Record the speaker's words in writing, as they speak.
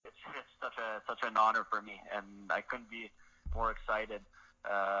an honor for me, and I couldn't be more excited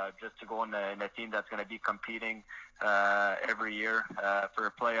just to go in a team that's going to be competing every year for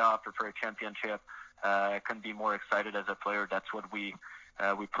a playoff or for a championship. I couldn't be more excited as a player. That's what we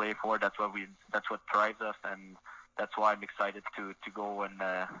play for. That's what drives us, and that's why I'm excited to go and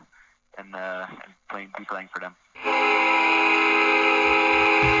be playing for them.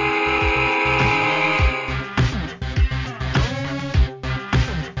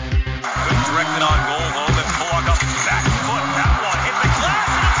 Directed on goal, home, and Pulock up back foot. That one hit the glass,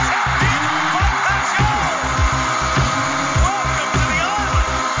 and it's tapped in by Pacioretty. Welcome to the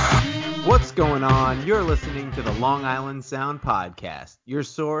island. What's going on? You're listening to the Long Island Sound Podcast, your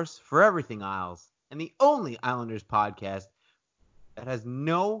source for everything Isles, and the only Islanders podcast that has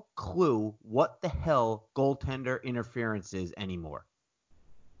no clue what the hell goaltender interference is anymore.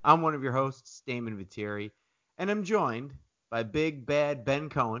 I'm one of your hosts, Damon Viteri, and I'm joined by big bad Ben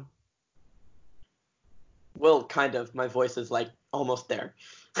Cohen. Well, kind of. My voice is like almost there.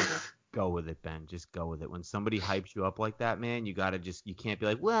 Go with it, Ben. Just go with it. When somebody hypes you up like that, man, you can't be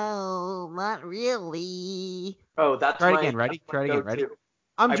like, well, not really. Oh, that's Try it again. Ready? Try it again. Ready?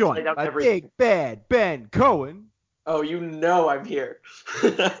 I'm I joined played out by everything. big bad Ben Cohen. Oh, you know I'm here.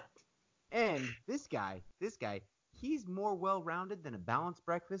 And this guy, he's more well-rounded than a balanced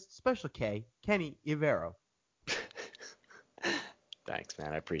breakfast. Special K, Kenny Ivero. Thanks,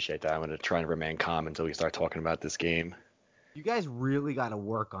 man. I appreciate that. I'm going to try and remain calm until we start talking about this game. You guys really got to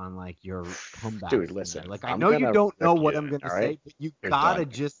work on, like, your comebacks. Dude, listen. Like, I know you don't know what I'm going to say, but you got to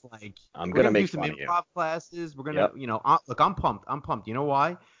just, like, I'm we're going to do make some fun of you. improv classes. We're going to, look, I'm pumped. You know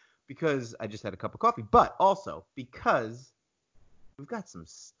why? Because I just had a cup of coffee, but also because we've got some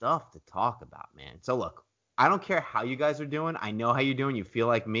stuff to talk about, man. So, look, I don't care how you guys are doing. I know how you're doing. You feel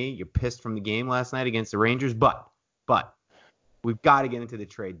like me. You're pissed from the game last night against the Rangers, but we've got to get into the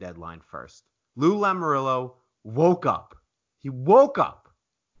trade deadline first. Lou Lamoriello woke up. He woke up,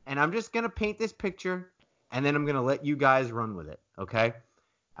 and I'm just going to paint this picture, and then I'm going to let you guys run with it, okay?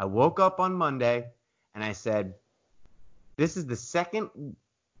 I woke up on Monday, and I said, this is the second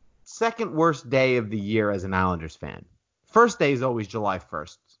worst day of the year as an Islanders fan. First day is always July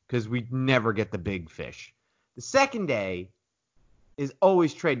 1st, because we never get the big fish. The second day is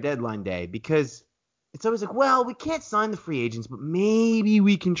always trade deadline day, because it's always like, well, we can't sign the free agents, but maybe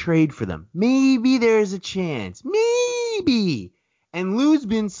we can trade for them. Maybe there's a chance. Maybe. And Lou's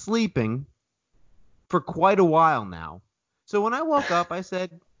been sleeping for quite a while now. So when I woke up, I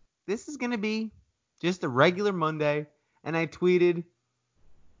said, this is going to be just a regular Monday. And I tweeted,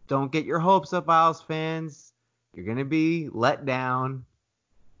 don't get your hopes up, Isles fans. You're going to be let down.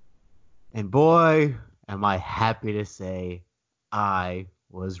 And boy, am I happy to say I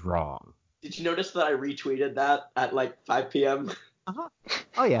was wrong. Did you notice that I retweeted that at like 5 p.m.? Uh-huh.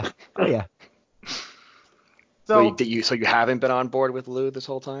 Oh yeah. So you haven't been on board with Lou this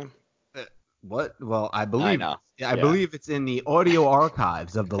whole time? What? Well, I believe. I know. I believe it's in the audio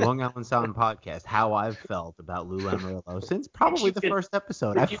archives of the Long Island Sound podcast how I've felt about Lou Lamoriello since probably the first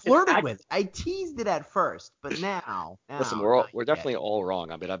episode. I flirted with it. I teased it at first, but now. Listen, we're definitely all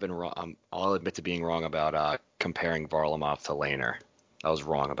wrong. I mean, I've been wrong. I'll admit to being wrong about comparing Varlamov to Lehner. I was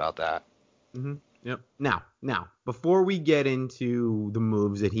wrong about that. Mm-hmm. Yep. Now, before we get into the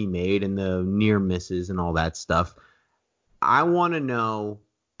moves that he made and the near misses and all that stuff, I want to know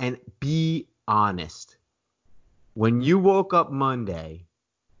and be honest. When you woke up Monday,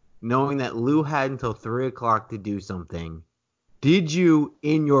 knowing that Lou had until 3 o'clock to do something, did you,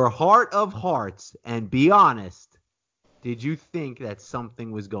 in your heart of hearts, and be honest, did you think that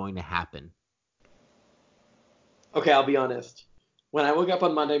something was going to happen? Okay, I'll be honest. When I woke up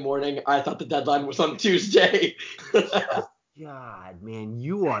on Monday morning, I thought the deadline was on Tuesday. God, man,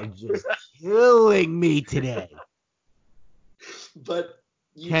 you are just killing me today. But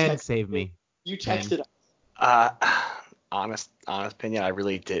you Ken, save me. You texted us. Honest opinion, I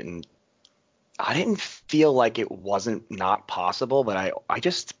really didn't. I didn't feel like it wasn't not possible, but I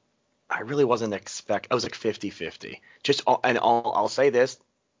really wasn't I was like 50-50. I'll say this: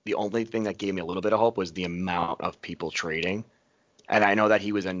 the only thing that gave me a little bit of hope was the amount of people trading. And I know that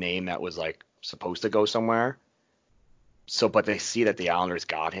he was a name that was like supposed to go somewhere. So, but they see that the Islanders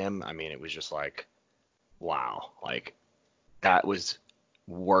got him. I mean, it was just like, wow, like that was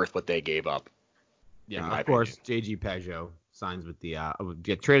worth what they gave up. Yeah, of course, JG Pageau signs with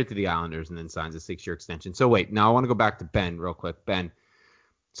get traded to the Islanders and then signs a 6-year extension. So wait, now I want to go back to Ben real quick. Ben,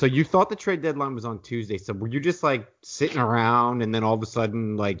 so you thought the trade deadline was on Tuesday. So were you just like sitting around and then all of a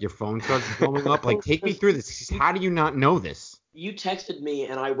sudden like your phone starts blowing up? Like, take me through this. How do you not know this? You texted me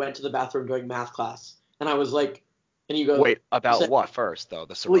and I went to the bathroom during math class. And I was like, And you go, Wait, you about said, what first though?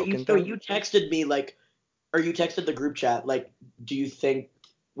 The well, Sorokin so thing? you texted me like, or you texted the group chat like, do you think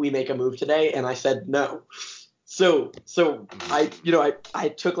we make a move today? And I said no. So I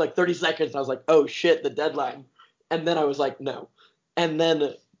took like 30 seconds. And I was like, oh shit, the deadline. And then I was like, no. And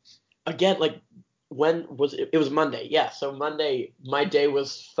then again, like, when was it? It was Monday. Yeah. So Monday, my day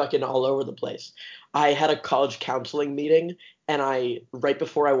was fucking all over the place. I had a college counseling meeting, and right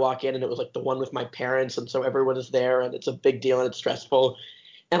before I walk in, and it was like the one with my parents, and so everyone is there, and it's a big deal, and it's stressful.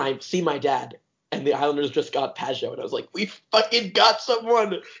 And I see my dad, and the Islanders just got Pajot, and I was like, we fucking got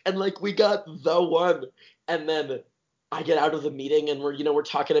someone, and like we got the one. And then I get out of the meeting, and we're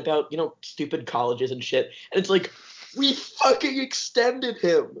talking about stupid colleges and shit, and it's like we fucking extended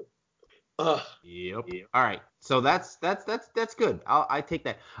him. Ugh. Yep. All right. So that's good. I take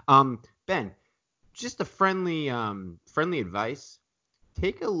that. Ben, just a friendly advice.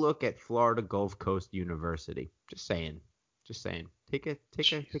 Take a look at Florida Gulf Coast University. Just saying. Take a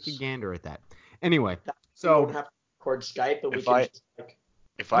gander at that. Anyway, We so don't have to record Skype, but we If can I- just like.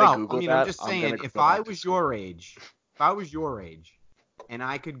 If I Google that, I'm just saying, gonna if go I back to was school. your age, and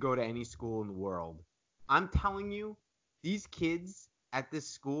I could go to any school in the world, I'm telling you, these kids at this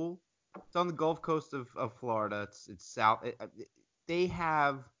school, it's on the Gulf Coast of Florida. It's south. They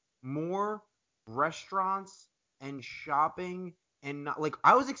have more restaurants and shopping and not, like,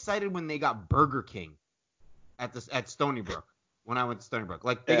 I was excited when they got Burger King at Stony Brook when I went to Stony Brook.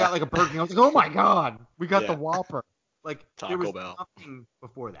 Like, they got like a Burger King. I was like, oh my god, we got the Yeah. Whopper. Like, there Taco was Bell. nothing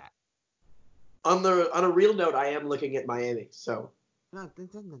before that. On a real note, I am looking at Miami, so No.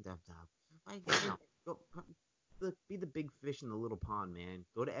 Be the big fish in the little pond, man.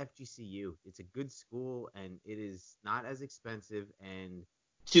 Go to FGCU. It's a good school, and it is not as expensive. And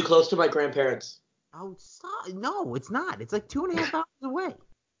too close to my grandparents. no, it's not. It's like 2.5 hours away.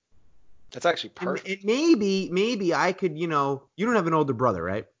 That's actually And perfect. maybe I could, you don't have an older brother,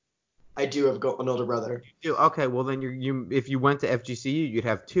 right? I do have an older brother. Okay, well then you if you went to FGCU, you'd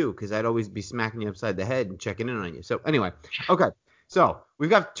have two, because I'd always be smacking you upside the head and checking in on you. So anyway, okay, so we've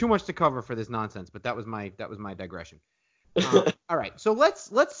got too much to cover for this nonsense, but that was my digression. All right, so let's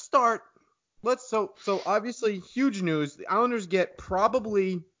start. So obviously huge news. The Islanders get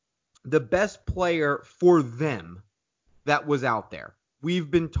probably the best player for them that was out there.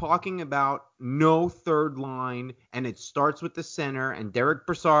 We've been talking about no third line, and it starts with the center, and Derek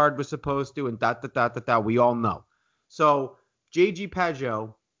Brassard was supposed to, and da. We all know. So J.G.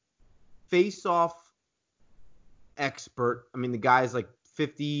 Pajot, face-off expert. I mean, the guy's like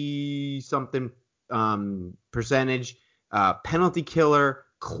 50-something percentage, penalty killer,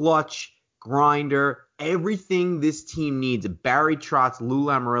 clutch, grinder, everything this team needs. A Barry Trotz, Lou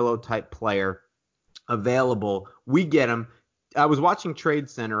Lamoriello type player available. We get him. I was watching Trade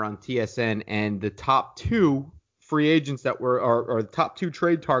Center on TSN, and the top two free agents that were, or the top two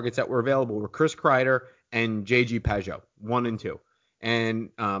trade targets that were available were Chris Kreider and J.G. Pajot, 1 and 2.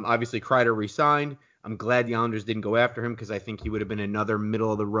 And obviously Kreider re-signed. I'm glad the Islanders didn't go after him, because I think he would have been another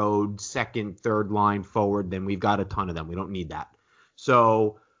middle-of-the-road, second, third line forward. Then we've got a ton of them. We don't need that.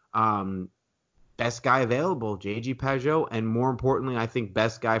 So best guy available, J.G. Pajot, and more importantly, I think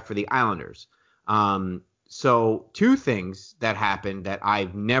best guy for the Islanders. So two things that happened that I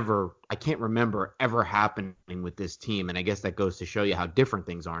can't remember ever happening with this team. And I guess that goes to show you how different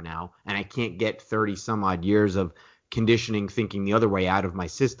things are now. And I can't get 30 some odd years of conditioning thinking the other way out of my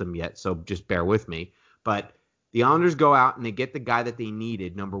system yet. So just bear with me. But the Islanders go out and they get the guy that they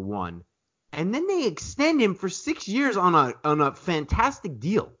needed, number one. And then they extend him for 6 years on a fantastic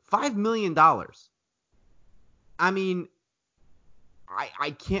deal, $5 million. I mean,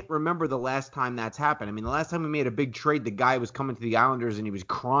 I can't remember the last time that's happened. I mean, the last time we made a big trade, the guy was coming to the Islanders and he was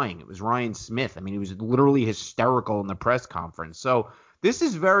crying. It was Ryan Smith. I mean, he was literally hysterical in the press conference. So this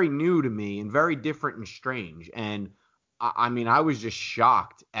is very new to me and very different and strange. And I mean, I was just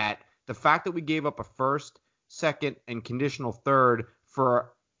shocked at the fact that we gave up a first, second, and conditional third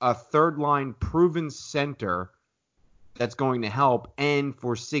for a third line proven center that's going to help, and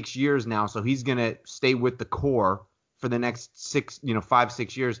for 6 years now. So he's going to stay with the core for the next 5,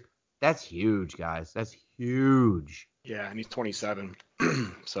 6 years. That's huge, guys. That's huge. Yeah, and he's 27.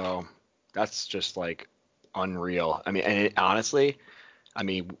 So that's just like unreal. I mean, and honestly,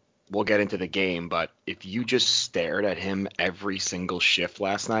 we'll get into the game, but if you just stared at him every single shift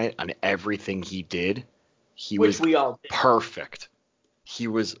last night on everything he did, Which we all did. perfect. He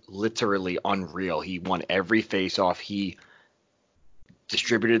was literally unreal. He won every face-off. He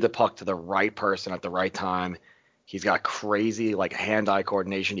distributed the puck to the right person at the right time. He's got crazy hand-eye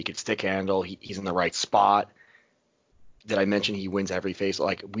coordination. He could stick handle. He's in the right spot. Did I mention he wins every face?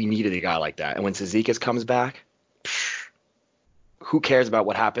 We needed a guy like that. And when Cizikas comes back, who cares about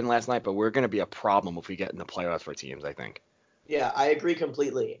what happened last night? But we're going to be a problem if we get in the playoffs for teams, I think. Yeah, I agree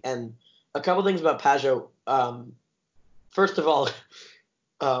completely. And a couple things about Pajot. First of all,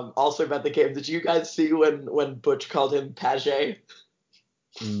 also about the game, did you guys see when Butch called him Page?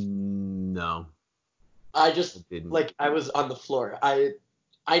 No. I just didn't. I was on the floor.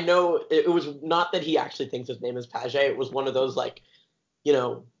 I know it was not that he actually thinks his name is Page. It was one of those A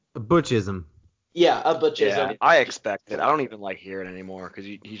Butchism. Yeah, a Butchism. Yeah, I expect it. I don't even hear it anymore because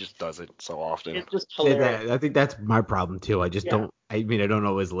he just does it so often. It's just hilarious. I think that's my problem too. I just don't. I mean, I don't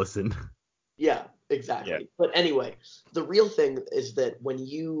always listen. Yeah, exactly. Yeah. But anyway, the real thing is that when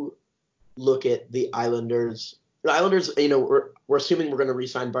you look at the Islanders, we're assuming we're going to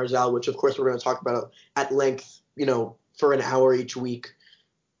re-sign Barzal, which of course we're going to talk about at length, for an hour each week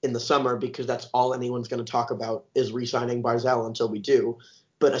in the summer, because that's all anyone's going to talk about is re-signing Barzal until we do.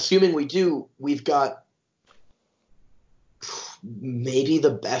 But assuming we do, we've got maybe the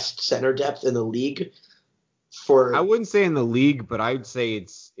best center depth in the league. I wouldn't say in the league, but I'd say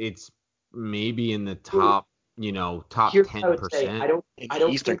it's maybe in the top, top 10%. In the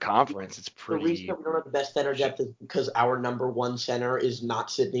Eastern Conference, it's pretty. The reason we don't have the best center depth is because our number one center is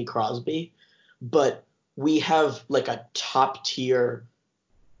not Sidney Crosby, but we have a top tier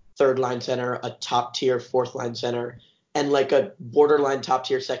third line center, a top tier fourth line center, and a borderline top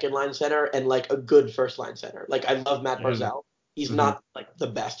tier second line center, and a good first line center. I love Matt Barzal. He's not the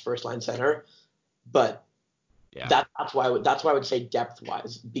best first line center, but that's why I would say depth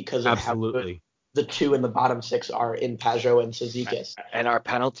wise, because of how good the two in the bottom six are in Pajot and Cizikas. And our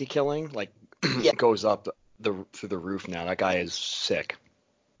penalty killing goes up through the roof now. That guy is sick.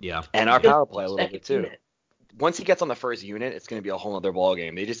 Yeah. And our power play a little bit too. Once he gets on the first unit, it's going to be a whole other ball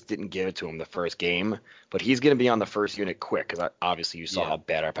game. They just didn't give it to him the first game, but he's going to be on the first unit quick because obviously you saw how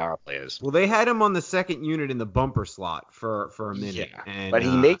bad our power play is. Well, they had him on the second unit in the bumper slot for a minute. Yeah, but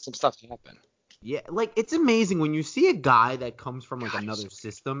he made some stuff happen. Yeah, it's amazing when you see a guy that comes from another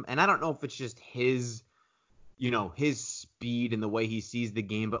system, and I don't know if it's just his speed and the way he sees the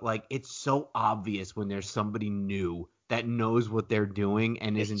game, but it's so obvious when there's somebody new that knows what they're doing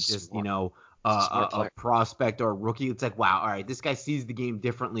and isn't just, a prospect or a rookie. It's wow, all right, this guy sees the game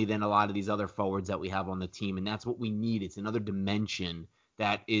differently than a lot of these other forwards that we have on the team, and that's what we need. It's another dimension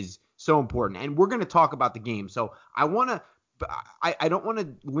that is so important. And we're going to talk about the game. So I don't want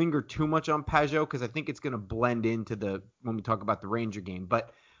to linger too much on Pajot because I think it's going to blend into when we talk about the Ranger game.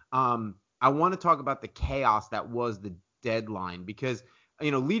 But I want to talk about the chaos that was the deadline because,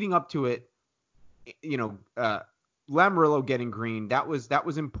 leading up to it, Lamoriello getting green, that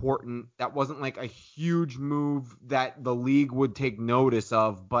was important. That wasn't a huge move that the league would take notice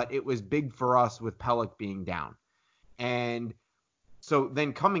of, but it was big for us with Pelech being down. And so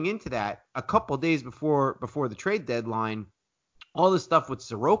then coming into that, a couple of days before the trade deadline, all this stuff with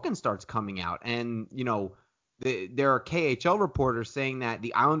Sorokin starts coming out. And, there are KHL reporters saying that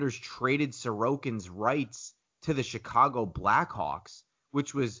the Islanders traded Sorokin's rights to the Chicago Blackhawks,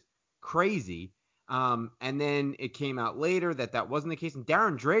 which was crazy. And then it came out later that wasn't the case. And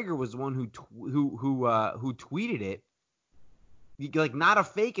Darren Dreger was the one who tweeted it. Not a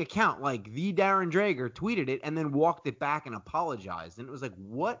fake account, the Darren Dreger tweeted it and then walked it back and apologized. And it was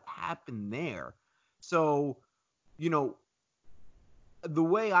what happened there? So, the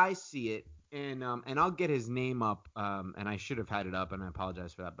way I see it, and I'll get his name up, and I should have had it up, and I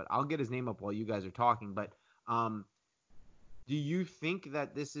apologize for that, but I'll get his name up while you guys are talking. But do you think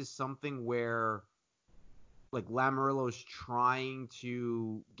that this is something where Lamoriello's trying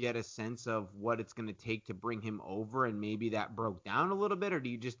to get a sense of what it's going to take to bring him over, and maybe that broke down a little bit, or do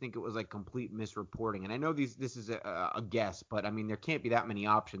you just think it was complete misreporting? And I know this is a guess, but I mean there can't be that many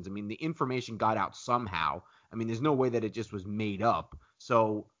options. I mean the information got out somehow. I mean there's no way that it just was made up.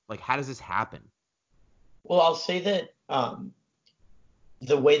 So how does this happen? Well, I'll say that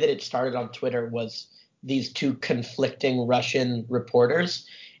the way that it started on Twitter was these two conflicting Russian reporters,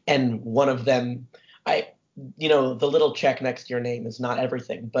 and one of them, the little check next to your name is not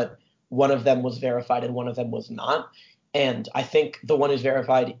everything, but one of them was verified and one of them was not. And I think the one who's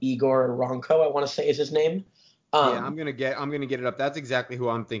verified, Igor Ronko, I want to say is his name. Yeah, I'm gonna get it up. That's exactly who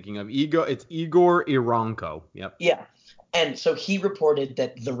I'm thinking of. It's Igor Iranko. Yep. Yeah. And so he reported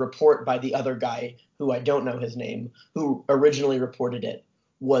that the report by the other guy, who I don't know his name, who originally reported it,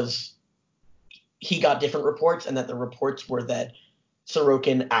 was he got different reports, and that the reports were that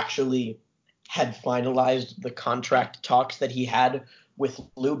Sorokin actually had finalized the contract talks that he had with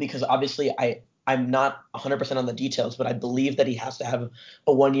Lou, because obviously I'm not 100% on the details, but I believe that he has to have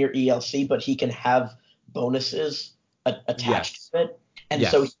a 1-year ELC, but he can have bonuses attached to it. And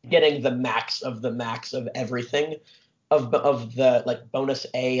so he's getting the max of everything. of the like bonus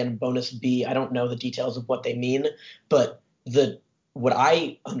A and bonus B. I don't know the details of what they mean, but what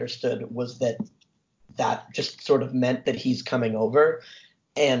I understood was that just sort of meant that he's coming over,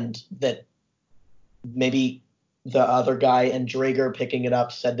 and that maybe the other guy and Drager picking it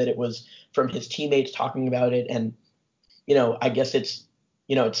up said that it was from his teammates talking about it. And, I guess it's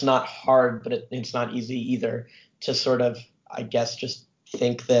not hard, but it's not easy either to sort of, I guess, just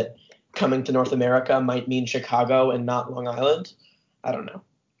think that coming to North America might mean Chicago and not Long Island. I don't know.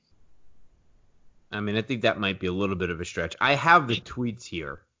 I mean, I think that might be a little bit of a stretch. I have the tweets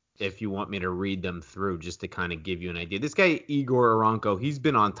here if you want me to read them through just to kind of give you an idea. This guy, Igor Aranko, he's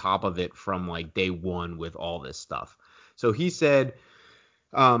been on top of it from like day one with all this stuff. So he said,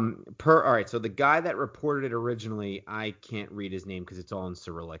 all right, so the guy that reported it originally, I can't read his name because it's all in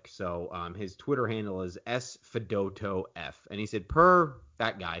Cyrillic. So his Twitter handle is sfedotof. And he said, per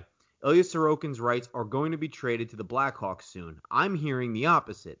that guy, Ilya Sorokin's rights are going to be traded to the Blackhawks soon. I'm hearing the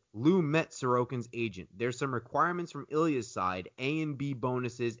opposite. Lou met Sorokin's agent. There's some requirements from Ilya's side, A and B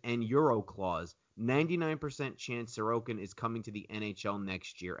bonuses and Euro clause. 99% chance Sorokin is coming to the NHL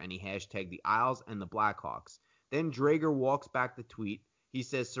next year, and he hashtagged the Isles and the Blackhawks. Then Drager walks back the tweet. He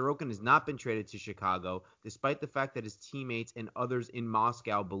says Sorokin has not been traded to Chicago, despite the fact that his teammates and others in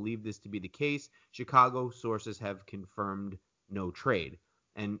Moscow believe this to be the case. Chicago sources have confirmed no trade.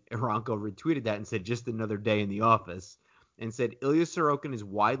 And Aranko retweeted that and said, just another day in the office, and said Ilya Sorokin is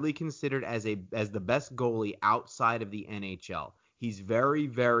widely considered as the best goalie outside of the NHL. He's very,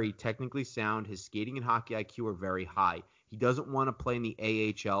 very technically sound. His skating and hockey IQ are very high. He doesn't want to play in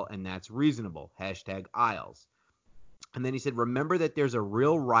the AHL, and that's reasonable. Hashtag Isles. And then he said, remember that there's a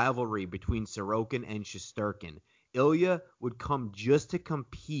real rivalry between Sorokin and Shesterkin. Ilya would come just to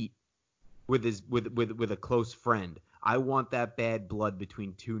compete with a close friend. I want that bad blood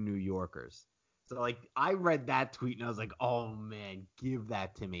between two New Yorkers. So, like, I read that tweet and I was like, oh, man, give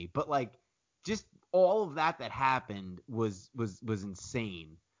that to me. But, like, just all of that happened was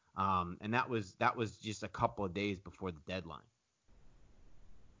insane. And that was just a couple of days before the deadline.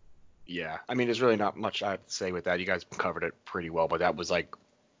 Yeah, I mean, there's really not much I have to say with that. You guys covered it pretty well, but that was like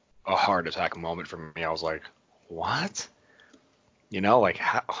a heart attack moment for me. I was like, what? Like,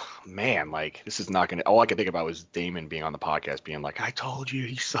 how, man, like, this is not going to – all I could think about was Damon being on the podcast being like, I told you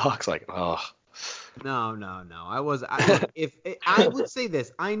he sucks. Like, ugh. No. I would say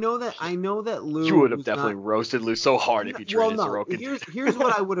this. I know that Lou – You would have definitely roasted Lou so hard if he traded Sorokin. Here's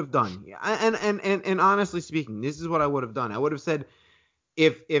what I would have done. And honestly speaking, this is what I would have done. I would have said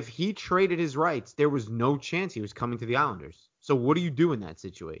if he traded his rights, there was no chance he was coming to the Islanders. So what do you do in that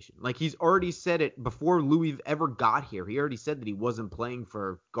situation? Like, he's already said it before Louis ever got here. He already said that he wasn't playing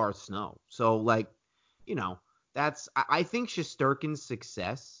for Garth Snow. So, like, I think Shesterkin's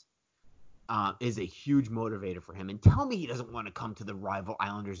success is a huge motivator for him. And tell me he doesn't want to come to the rival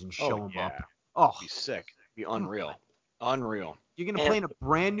Islanders and show him up. Oh, be sick. Be unreal. Unreal. You're going to play in a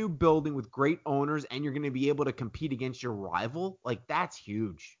brand new building with great owners, and you're going to be able to compete against your rival? Like, that's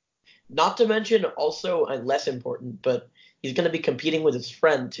huge. Not to mention, also, and less important, but he's going to be competing with his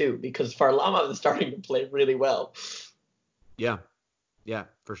friend, too, because Varlamov is starting to play really well. Yeah,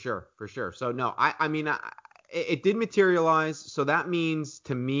 for sure. So, no, I mean, it did materialize. So that means,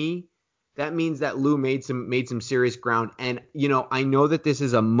 to me, that Lou made some serious ground. And, I know that this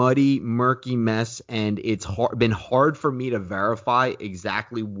is a muddy, murky mess, and it's been hard for me to verify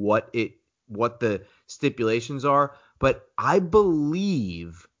exactly what the stipulations are. But I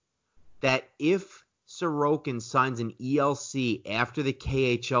believe that if Sorokin signs an ELC after the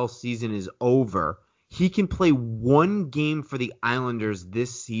KHL season is over, he can play one game for the Islanders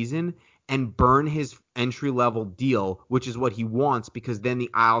this season and burn his entry-level deal, which is what he wants, because then the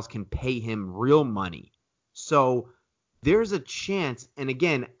Isles can pay him real money. So there's a chance, and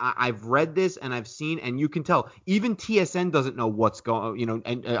again, I've read this and I've seen, and you can tell, even TSN doesn't know what's going,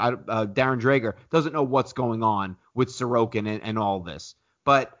 and Darren Drager doesn't know what's going on with Sorokin and all this.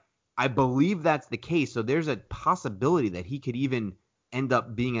 But I believe that's the case. So there's a possibility that he could even end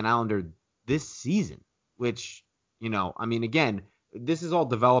up being an Islander this season, which, I mean, again, this is all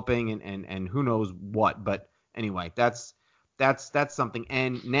developing and who knows what. But anyway, that's something.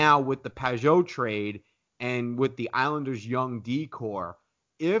 And now with the Pajot trade and with the Islanders' young D-core,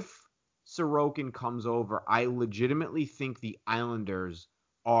 if Sorokin comes over, I legitimately think the Islanders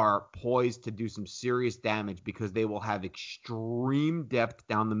are poised to do some serious damage because they will have extreme depth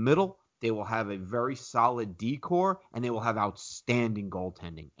down the middle. They will have a very solid D-core, and they will have outstanding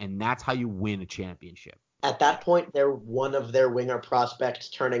goaltending. And that's how you win a championship. At that point, they're one of their winger prospects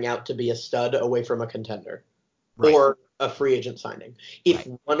turning out to be a stud away from a contender. Right. Or a free agent signing. If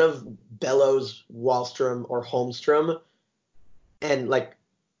one of Bellows, Wahlstrom, or Holmstrom And like,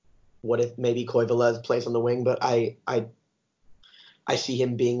 what if maybe Koivules plays on the wing, but I see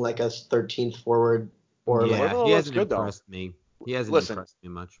him being like a 13th forward or like. Yeah, Koivules he hasn't good, though. impressed me. He hasn't Listen, impressed me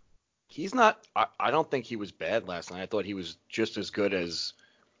much. he's not. I don't think he was bad last night. I thought he was just as good as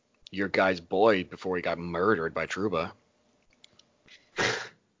your guy's boy before he got murdered by Trouba.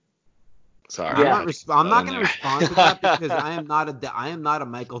 Sorry. Yeah. I'm not going to respond to that because I am not a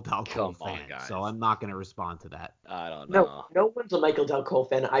Michael Dal Colle Come on, fan, guys. so I'm not going to respond to that. I don't know. No one's a Michael Dal Colle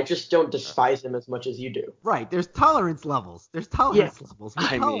fan. I just don't despise him as much as you do. Right, there's tolerance levels. We I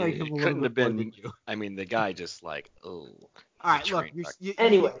mean, tolerate him a it little couldn't have bit more than been. you. I mean, the guy just like, oh. All right, look,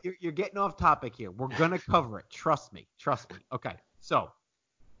 Anyway. you're getting off topic here. We're gonna cover it. Trust me. Okay, so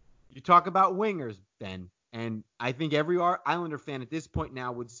you talk about wingers, Ben, and I think every Islander fan at this point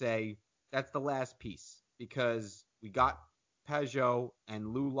now would say that's the last piece because we got Pajot and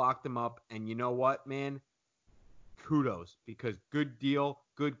Lou locked him up, and you know what, man? Kudos because good deal,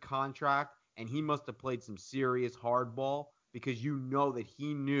 good contract, and he must have played some serious hardball because you know that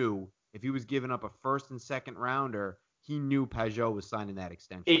he knew if he was giving up a first and second rounder, he knew Pajot was signing that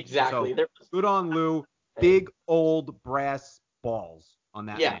extension. Exactly. So good on Lou. Big old brass balls on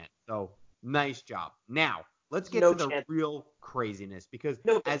that Yeah. man. So nice job. Now let's get to the real craziness because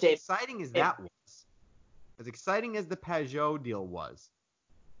as exciting as that was, as exciting as the Pajot deal was,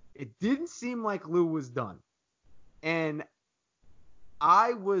 it didn't seem like Lou was done. And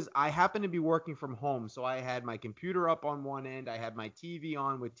I happened to be working from home, so I had my computer up on one end, I had my TV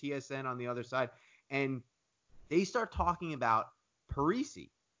on with TSN on the other side, and they start talking about Parise.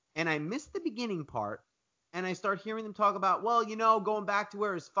 And I missed the beginning part, and I start hearing them talk about, well, going back to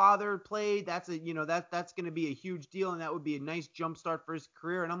where his father played, that's that's going to be a huge deal, and that would be a nice jump start for his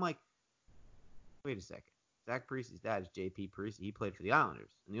career. And I'm like, wait a second. Zach Parise's dad is J.P. Parise. He played for the Islanders.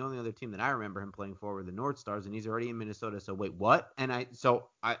 And the only other team that I remember him playing for were the North Stars, and he's already in Minnesota. So wait, what? And I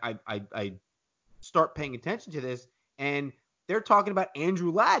start paying attention to this, and they're talking about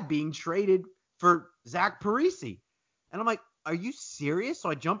Andrew Ladd being traded for Zach Parise. And I'm like, are you serious? So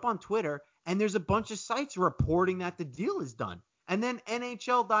I jump on Twitter, and there's a bunch of sites reporting that the deal is done. And then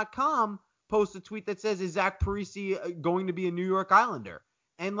NHL.com posts a tweet that says, is Zach Parise going to be a New York Islander?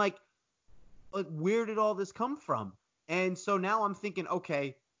 And like, where did all this come from? And so now I'm thinking,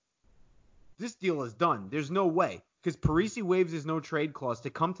 okay, this deal is done. There's no way. Because Parise waives his no trade clause to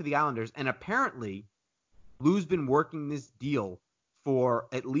come to the Islanders. And apparently, Lou's been working this deal for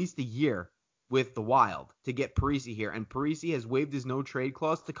at least a year with the Wild to get Parise here. And Parise has waived his no trade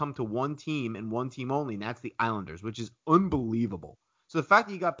clause to come to one team and one team only, and that's the Islanders, which is unbelievable. So the fact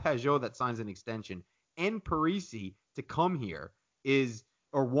that you got Pajot that signs an extension and Parise to come here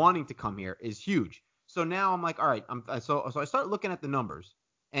or wanting to come here is huge. So now I'm like, all right, so I start looking at the numbers,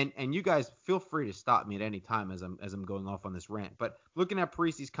 and you guys feel free to stop me at any time as I'm going off on this rant. But looking at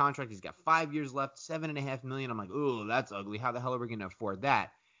Parise's contract, he's got 5 years left, $7.5 million. I'm like, oh, that's ugly. How the hell are we going to afford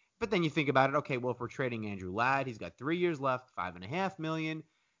that? But then you think about it, okay, well, if we're trading Andrew Ladd, he's got 3 years left, $5.5 million,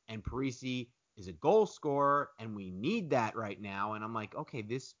 and Parise is a goal scorer, and we need that right now. And I'm like, okay,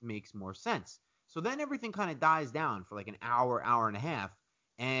 this makes more sense. So then everything kind of dies down for like an hour and a half.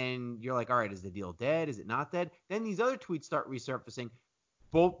 And you're like, all right, is the deal dead? Is it not dead? Then these other tweets start resurfacing.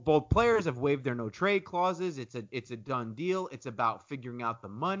 Both players have waived their no trade clauses. It's a done deal. It's about figuring out the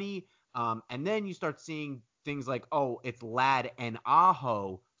money. And then you start seeing things like, oh, it's Ladd and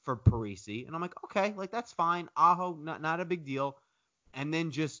Aho for Parise. And I'm like, okay, like that's fine. Aho, not a big deal. And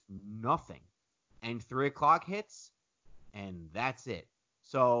then just nothing. And 3:00 hits, and that's it.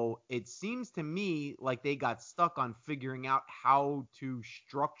 So it seems to me like they got stuck on figuring out how to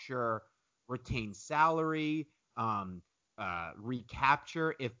structure retained salary,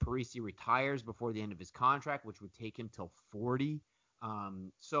 recapture if Parise retires before the end of his contract, which would take him till 40.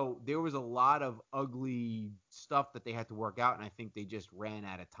 So there was a lot of ugly stuff that they had to work out, and I think they just ran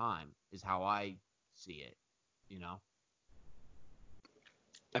out of time, is how I see it,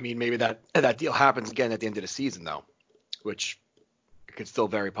 I mean, maybe that deal happens again at the end of the season, though, which could still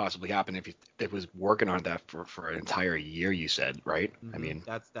very possibly happen if it was working on that for an entire year, you said, right? Mm-hmm. I mean,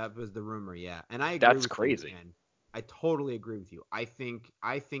 that was the rumor, yeah. And I agree that's with crazy. You, man. I totally agree with you. I think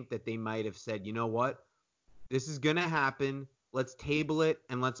that they might have said, you know what? This is going to happen. Let's table it,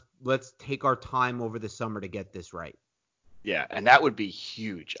 and let's take our time over the summer to get this right. Yeah, and that would be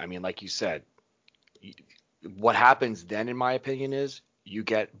huge. I mean, like you said, what happens then, in my opinion, is you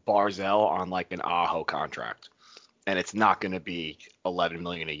get Barzal on like an Aho contract, and it's not going to be $11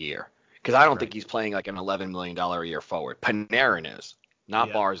 million a year, because I don't think he's playing like an $11 million a year forward. Panarin is, not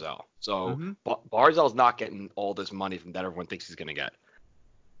Barzal. So Barzal's not getting all this money from that everyone thinks he's going to get.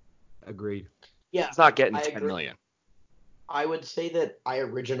 Agreed. Yeah, he's not getting $10 million. I would say that I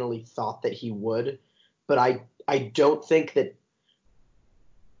originally thought that he would, but I don't think that.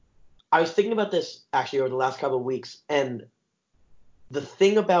 I was thinking about this actually over the last couple of weeks, and the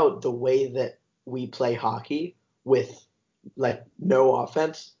thing about the way that we play hockey with like no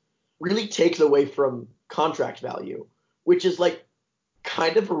offense really takes away from contract value, which is like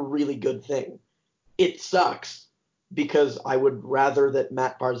kind of a really good thing. It sucks because I would rather that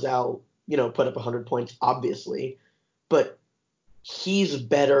Matt Barzal, put up 100 points, obviously, but he's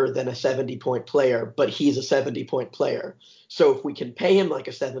better than a 70-point player, but he's a 70-point player. So if we can pay him like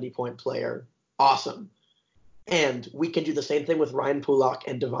a 70-point player, awesome. And we can do the same thing with Ryan Pulock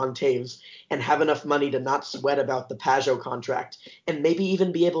and Devon Taves and have enough money to not sweat about the Pajot contract and maybe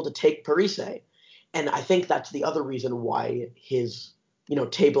even be able to take Parise. And I think that's the other reason why his,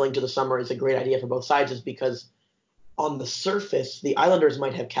 tabling to the summer is a great idea for both sides, is because on the surface, the Islanders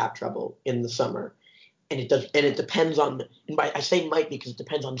might have cap trouble in the summer. And it depends on, I say might because it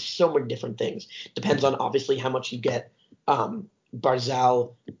depends on so many different things. It depends on obviously how much you get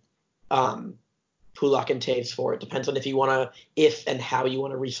Barzal, Pulock and Taves for. It depends on if and how you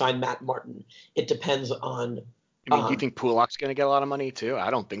want to re-sign Matt Martin. It depends on. I mean, do you think Pulock's going to get a lot of money too? I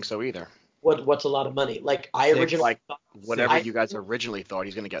don't think so either. What's a lot of money? Like I originally thought, whatever you guys originally thought,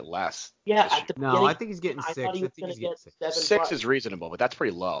 he's going to get less. Yeah, at the beginning, I think he's getting 6. I think he's getting 7. 6 is reasonable, but that's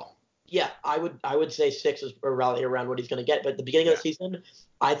pretty low. Yeah, I would say 6 is around what he's going to get. But at the beginning of the season,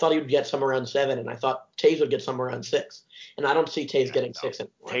 I thought he would get somewhere around 7, and I thought Taves would get somewhere around 6. And I don't see Taves getting 6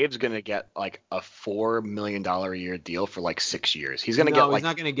 anymore. Taves going to get like a $4 million a year deal for like 6 years. He's going to get like he's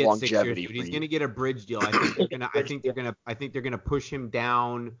not going to get 6 years. Dude. He's going to get a bridge deal. I think they're going to push him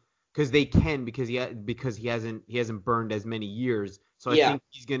down because they can because he hasn't burned as many years. So I think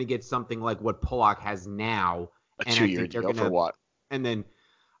he's going to get something like what Pulock has now. A 2-year deal for what? And then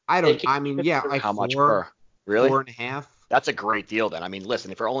like how much per? Really? 4.5. That's a great deal then. I mean, listen,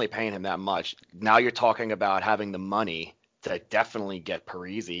 if you're only paying him that much, now you're talking about having the money to definitely get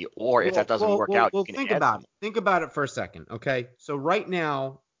Parise, or if that doesn't work out, you can think add about them. it. Think about it for a second, okay? So right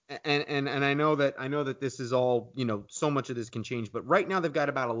now, and I know that this is all, so much of this can change, but right now they've got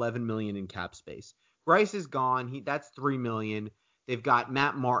about 11 million in cap space. Greiss is gone. That's 3 million. They've got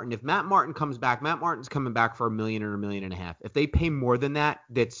Matt Martin. If Matt Martin comes back, Matt Martin's coming back for $1 million or $1.5 million. If they pay more than that,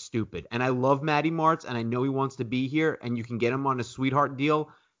 that's stupid. And I love Matty Martz, and I know he wants to be here, and you can get him on a sweetheart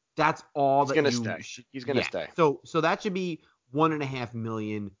deal. That's all He's gonna stay. He's gonna stay. So that should be $1.5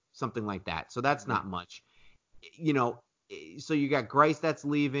 million, something like that. So that's not much. So you got Greiss that's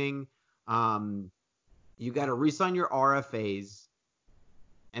leaving. You got to re-sign your RFAs.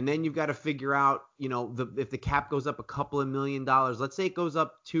 And then you've got to figure out, if the cap goes up a couple of $1 million, let's say it goes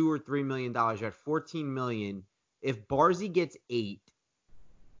up $2 or $3 million, you're at $14 million. If Barzy gets 8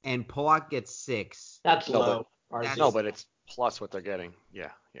 and Pulock gets 6, that's low. But it's plus what they're getting. Yeah.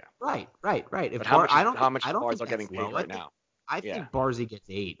 Right. But how much Barzal getting paid right now? I think Barzy gets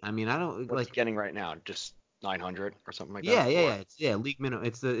 8. I mean, I don't What's he getting right now? Just 900 or something like that. It's league minimum.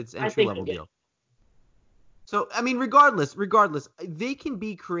 It's entry level deal. So, I mean, regardless, they can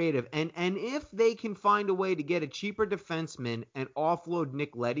be creative. And if they can find a way to get a cheaper defenseman and offload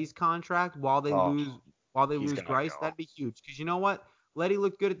Nick Leddy's contract while they lose Greiss, that'd be huge. Because you know what? Leddy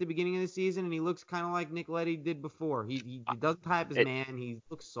looked good at the beginning of the season, and he looks kind of like Nick Leddy did before. He doesn't tie up his man. He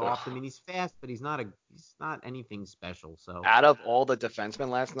looks soft. I mean, he's fast, but he's not anything special. So out of all the defensemen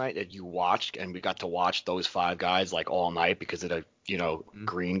last night that you watched, and we got to watch those 5 guys like all night because of the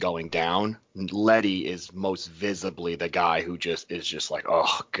Green going down, Leddy is most visibly the guy who is just like,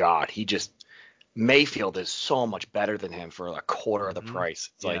 oh God, Mayfield is so much better than him for a quarter of the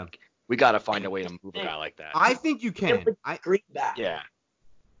price. It's like, we got to find a way to move a guy like that. I think you can. Green back. Yeah.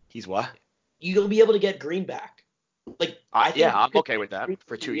 He's what? You'll be able to get Green back. I'm okay with that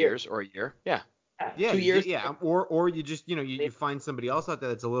for 2 years or a year. Yeah. Yeah, 2 years. Yeah, or you just you find somebody else out there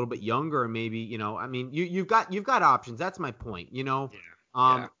that's a little bit younger, and maybe I mean you've got options. That's my point. And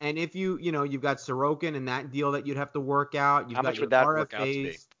if you've got Sorokin and that deal that you'd have to work out. How much would that work out to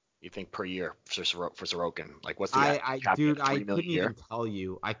be? You think per year for Sorokin? Like what's the cap? I couldn't even tell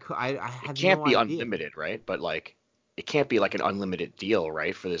you. I had it can't no be idea. Unlimited, right? But like it can't be like an unlimited deal,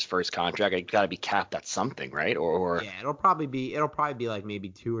 right? For this first contract, it's got to be capped at something, right? Or it'll probably be like maybe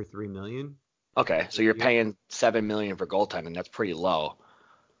 $2 or $3 million. Okay, so you're paying $7 million for goaltending. That's pretty low.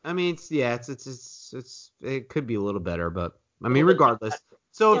 I mean, it could be a little better, but I mean, regardless.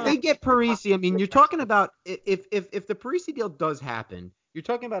 So if they get Parise, I mean, you're talking about if the Parise deal does happen, you're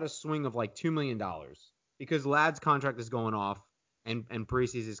talking about a swing of like $2 million because Ladd's contract is going off and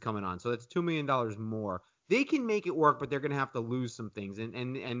Parise's is coming on, so that's $2 million more. They can make it work, but they're going to have to lose some things,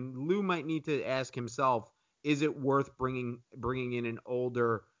 and Lou might need to ask himself, is it worth bringing in an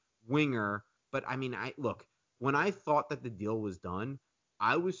older winger? But I mean, look, when I thought that the deal was done,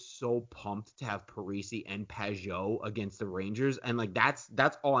 I was so pumped to have Parisi and Pajot against the Rangers, and like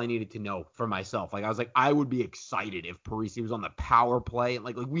that's all I needed to know for myself. Like I was like, I would be excited if Parisi was on the power play, and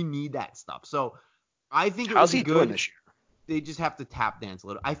like we need that stuff. So I think it How's would he be good. doing this year? They just have to tap dance a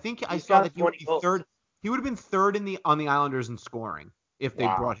little. I think I He's saw got that he would 20 be goals. third. He would have been third on the Islanders in scoring if they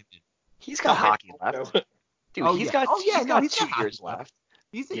Wow. brought him in. He's got hockey left. Dude, Oh, he's yeah. got Oh, yeah, he's no, got he's got 2 hockey years left. left.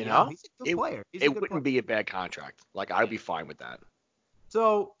 He's a You yeah, know? he's a good player. He's a It good wouldn't player. be a bad contract. Like I'd be fine with that.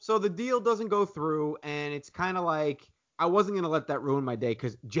 So the deal doesn't go through, and it's kind of like I wasn't gonna let that ruin my day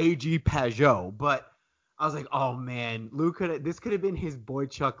because JG Pajot, but I was like, oh man, this could have been his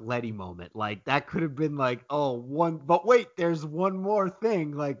Boychuk Letty moment. Like that could have been like, but wait, there's one more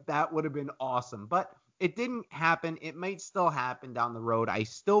thing. Like that would have been awesome, but it didn't happen. It might still happen down the road. I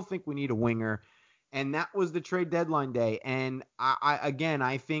still think we need a winger, and that was the trade deadline day. And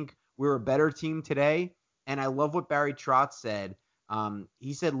I think we're a better team today, and I love what Barry Trotz said.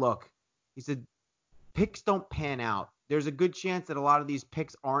 He said, picks don't pan out. There's a good chance that a lot of these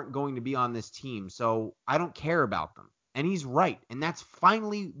picks aren't going to be on this team, so I don't care about them. And he's right. And that's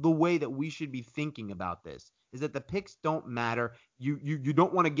finally the way that we should be thinking about this, is that the picks don't matter. You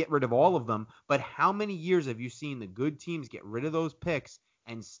don't want to get rid of all of them, but how many years have you seen the good teams get rid of those picks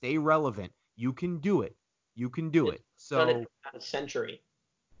and stay relevant? You can do it. You can do it. So done it for about a century.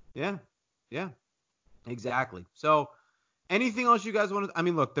 Yeah, exactly. So anything else you guys want to – I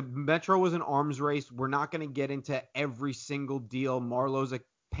mean, look, the Metro was an arms race. We're not going to get into every single deal. Marlowe's a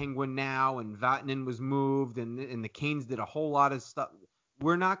Penguin now, and Vatanen was moved, and the Canes did a whole lot of stuff.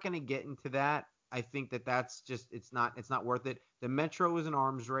 We're not going to get into that. I think that's just – it's not worth it. The Metro was an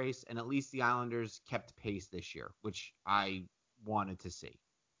arms race, and at least the Islanders kept pace this year, which I wanted to see.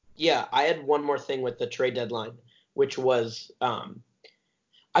 Yeah, I had one more thing with the trade deadline, which was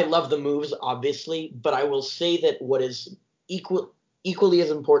I love the moves, obviously, but I will say that what is equally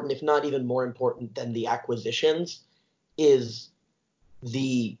as important, if not even more important than the acquisitions, is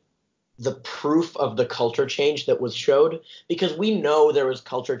the proof of the culture change that was showed. Because we know there was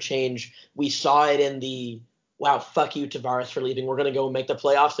culture change. We saw it in the, wow, fuck you, Tavares, for leaving. We're going to go make the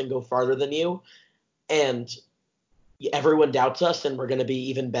playoffs and go farther than you. And everyone doubts us, and we're going to be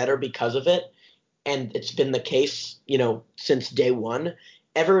even better because of it. And it's been the case, since day one.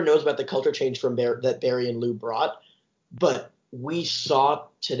 Everyone knows about the culture change that Barry and Lou brought. But we saw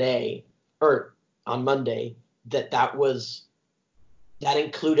today, or on Monday, that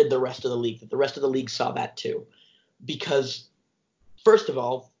included the rest of the league, that the rest of the league saw that too. Because, first of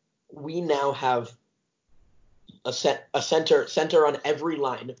all, we now have a center on every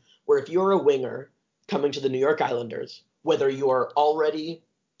line, where if you're a winger coming to the New York Islanders, whether you're already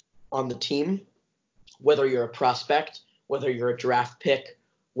on the team, whether you're a prospect, whether you're a draft pick,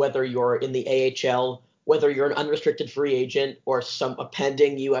 whether you're in the AHL, whether you're an unrestricted free agent or a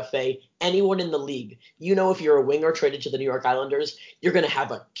pending UFA, anyone in the league, if you're a winger traded to the New York Islanders, you're going to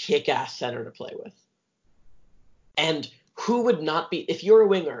have a kick-ass center to play with. And who would not be, if you're a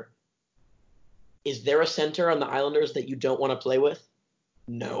winger, is there a center on the Islanders that you don't want to play with?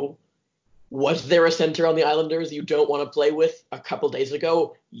 No. Was there a center on the Islanders you don't want to play with a couple days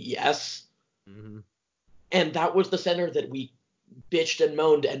ago? Yes. Mm-hmm. And that was the center that we bitched and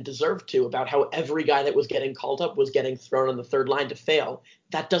moaned and deserved to, about how every guy that was getting called up was getting thrown on the third line to fail.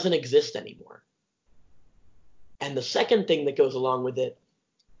 That doesn't exist anymore. And the second thing that goes along with it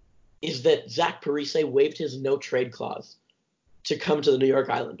is that Zach Parise waived his no-trade clause to come to the New York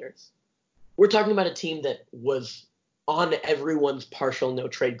Islanders. We're talking about a team that was on everyone's partial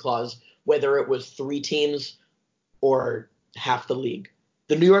no-trade clause, whether it was 3 teams or half the league.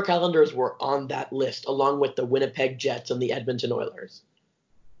 The New York Islanders were on that list, along with the Winnipeg Jets and the Edmonton Oilers.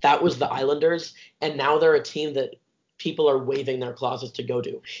 That was the Islanders, and now they're a team that people are waiving their clauses to go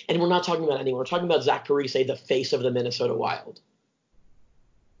to. And we're not talking about anyone. We're talking about Zach Parise, the face of the Minnesota Wild.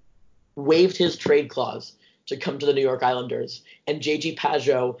 Waived his trade clause to come to the New York Islanders, and JG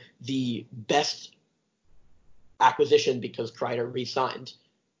Pajot, the best acquisition because Kreider re-signed,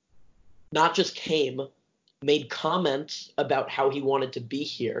 not just came, made comments about how he wanted to be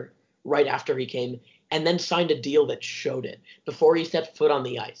here right after he came, and then signed a deal that showed it before he stepped foot on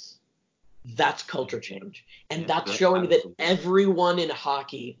the ice. That's culture change. And that's showing that everyone in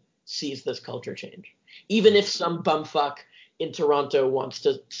hockey sees this culture change. Even if some bumfuck in Toronto wants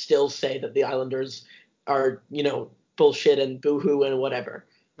to still say that the Islanders are, bullshit and boohoo and whatever.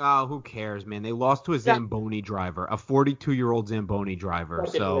 Oh, who cares, man? They lost to a Zamboni driver, a 42-year-old Zamboni driver,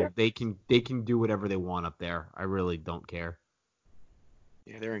 so they can do whatever they want up there. I really don't care.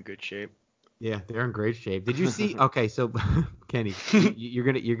 Yeah, they're in good shape. Yeah, they're in great shape. Did you see? Okay, so Kenny, you're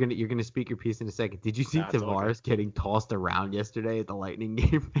gonna speak your piece in a second. Did you see Nah, it's all good. Tavares getting tossed around yesterday at the Lightning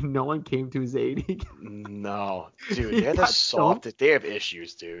game and no one came to his aid? No, dude, He they're the got dumped. softest. They have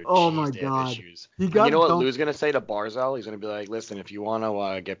issues, dude. Oh Jeez, my they have God, issues. he And you know got what dumped. Lou's gonna say to Barzal? He's gonna be like, listen, if you want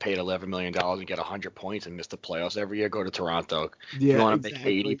to get paid $11 million and get 100 points and miss the playoffs every year, go to Toronto. If you Yeah, want to make 80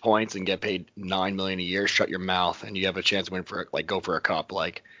 exactly. points and get paid $9 million a year, shut your mouth, and you have a chance to win go for a cup.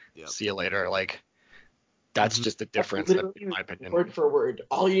 Like, Yep. see you later. Like, that's Mhm. just the difference, Literally in my opinion. word for word.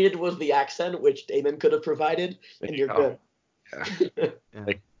 All you needed was the accent, which Damon could have provided, and you're Oh, good. yeah. Yeah.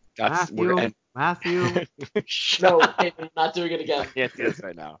 Like, that's we're Matthew, No, Damon, I'm not doing it I again. can't do this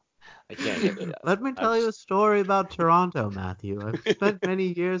right now. I can't do that. let me tell you a story about Toronto, Matthew. I've spent many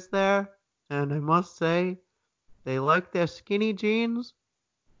years there, and I must say, they like their skinny jeans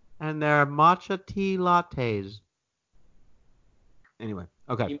and their matcha tea lattes. Anyway,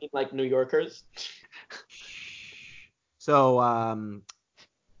 okay. You mean like New Yorkers? So,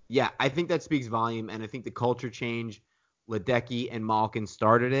 yeah, I think that speaks volume, and I think the culture change, Ledecky and Malkin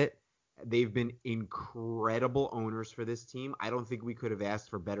started it. They've been incredible owners for this team. I don't think we could have asked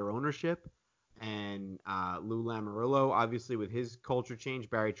for better ownership. And Lou Lamoriello, obviously, with his culture change,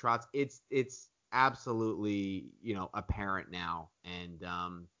 Barry Trotz, it's absolutely apparent now. And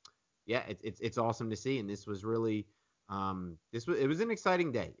yeah, it's awesome to see. And this was really it was an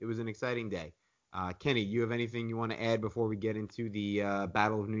exciting day. It was an exciting day. Kenny, you have anything you want to add before we get into the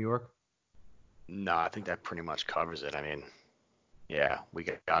Battle of New York? No, I think that pretty much covers it. I mean, yeah, we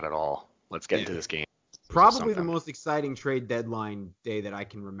got it all. Let's get into this game. Probably the most exciting trade deadline day that I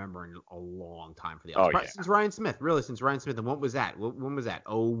can remember in a long time for the Isles. Oh, yeah. Since Ryan Smith, really, since Ryan Smith. And what was that? When was that?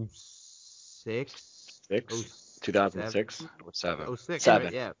 06? 2006 or 7? 06, 7.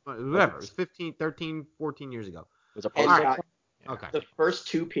 right? Yeah, whatever. It was 15, 13, 14 years ago. It was a And post. All right. Yeah. Okay. the first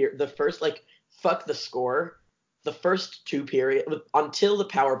fuck the score. The first two period until the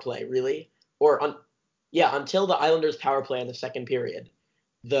power play, really, until the Islanders power play in the second period.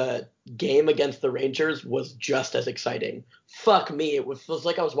 The game against the Rangers was just as exciting. Fuck me, it was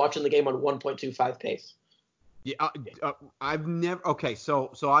like I was watching the game on 1.25 pace. Yeah, I've never. Okay,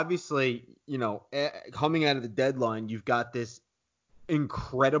 so obviously, coming out of the deadline, you've got this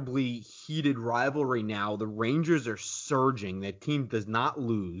incredibly heated rivalry now. The Rangers are surging. That team does not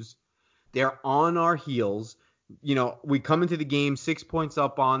lose. They're on our heels. We come into the game 6 points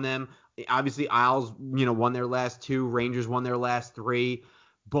up on them. Obviously, Isles, won their last 2. Rangers won their last 3.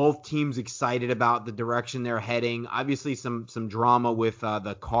 Both teams excited about the direction they're heading. Obviously, some drama with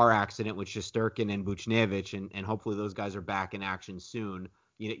the car accident with Shesterkin and Buchnevich, and hopefully those guys are back in action soon.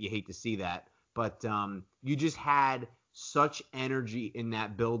 You hate to see that. But you just had such energy in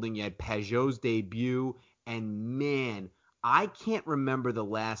that building. You had Pajot's debut, and man, I can't remember the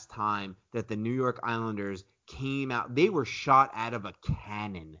last time that the New York Islanders came out. They were shot out of a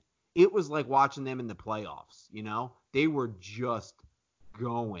cannon. It was like watching them in the playoffs, They were just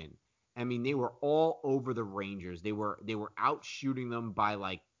going. I mean, they were all over the Rangers. They were out shooting them by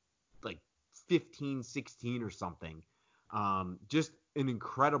like 15, 16 or something. Just an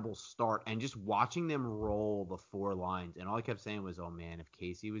incredible start, and just watching them roll the 4 lines, and all I kept saying was, oh man, if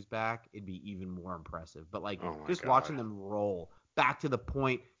Casey was back, it'd be even more impressive. But just God. watching them roll back to the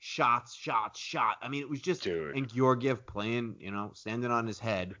point, shot. I mean, it was just, Dude. and Georgiev playing, standing on his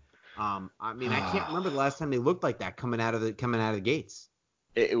head. I mean, I can't remember the last time they looked like that coming out of the gates.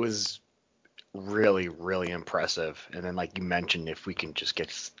 It was really, really impressive. And then, like you mentioned, if we can just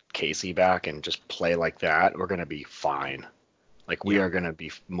get Casey back and just play like that, we're gonna be fine. Like, we are going to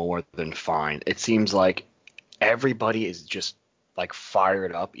be more than fine. It seems like everybody is just, like,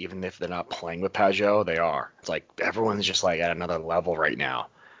 fired up, even if they're not playing with Pajot. They are. It's like everyone's just, like, at another level right now.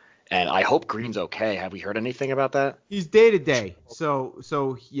 And I hope Green's okay. Have we heard anything about that? He's day-to-day. So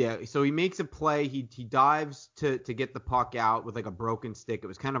he makes a play. He dives to get the puck out with, like, a broken stick. It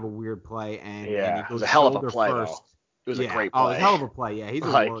was kind of a weird play. And he Yeah, goes it was a hell of a shoulder play, first. though. It was a great Oh, it play. was a hell of a play. Yeah, he's a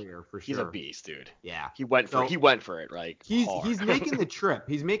warrior for sure. He's a beast, dude. Yeah. He went for it, like, hard. He's making the trip.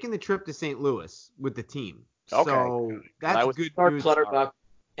 He's making the trip to St. Louis with the team. Okay. So that's good news. Clutterbuck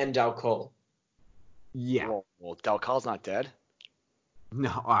and Dal Cole. Yeah. Well, Dal Colle's not dead.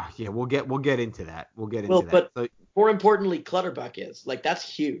 No. Yeah. We'll get into that. But more importantly, Clutterbuck is. Like, that's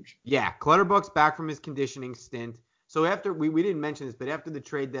huge. Yeah. Clutterbuck's back from his conditioning stint. So after we didn't mention this, but after the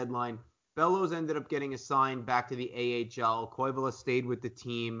trade deadline, Bellows ended up getting assigned back to the AHL. Koivula stayed with the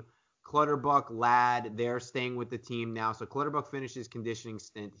team. Clutterbuck, Ladd, they're staying with the team now. So Clutterbuck finished his conditioning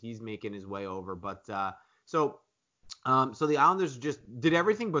stint. He's making his way over. But so the Islanders just did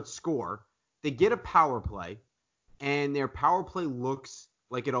everything but score. They get a power play, and their power play looks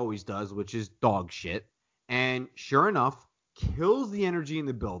like it always does, which is dog shit. And sure enough, kills the energy in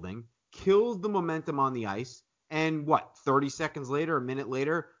the building, kills the momentum on the ice. And 30 seconds later, a minute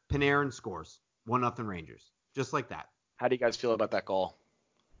later, Panarin scores 1-0 Rangers. Just like that. How do you guys feel about that goal?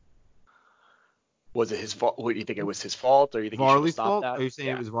 Was it his fault? What, do you think it was his fault, or you think he should have Varley's stopped fault? that? Are you saying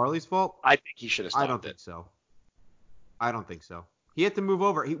Yeah. it was Varley's fault? I think he should have stopped I don't it. think so. I don't think so. He had to move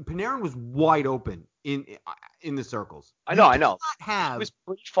over. Panarin was wide open in the circles. I know. You cannot have. He was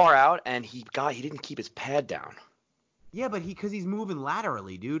pretty far out, and he didn't keep his pad down. Yeah, but because he's moving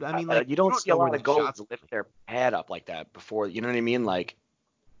laterally, dude. I mean, like you don't see a know where lot the of goals shots lift their pad up like that before. You know what I mean? Like,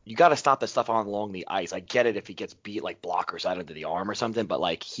 you got to stop the stuff on along the ice. I get it if he gets beat like blockers out into the arm or something, but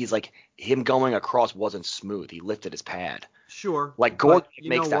like him going across wasn't smooth. He lifted his pad. Sure. Like Gordon but you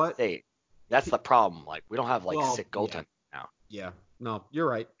makes know that what? save. That's the problem. Like, we don't have sick goaltenders now. Yeah. No, you're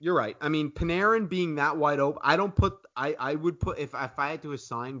right. You're right. I mean, Panarin being that wide open, I would put if I had to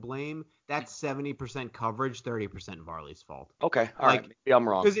assign blame, that's 70% coverage, 30% Varley's fault. Okay, all right. Maybe I'm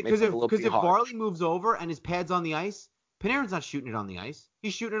wrong. Because if Varley moves over and his pad's on the ice, Panarin's not shooting it on the ice.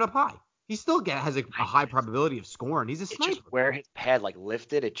 He's shooting it up high. He still has a high probability of scoring. He's a sniper. Just where his pad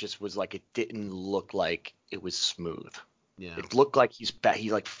lifted, it just was like it didn't look like it was smooth. Yeah. It looked like he's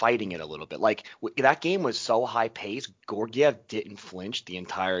like fighting it a little bit. Like that game was so high paced. Georgiev didn't flinch the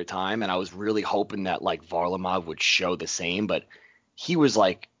entire time, and I was really hoping that like Varlamov would show the same, but he was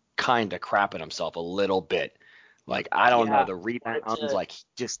like kind of crapping himself a little bit. Like I don't know, the rebounds like he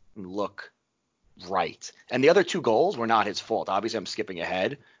just didn't look right. And the other two goals were not his fault. Obviously, I'm skipping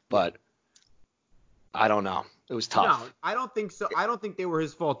ahead, but I don't know. It was tough. No, I don't think so. I don't think they were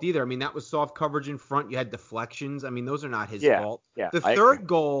his fault either. I mean, that was soft coverage in front. You had deflections. I mean, those are not his fault. Yeah, the third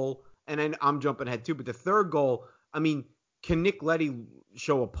goal, and then I'm jumping ahead too, but the third goal, I mean, can Nick Leddy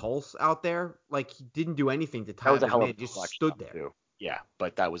show a pulse out there? Like, he didn't do anything to tie up his man. He just stood there. Too. Yeah,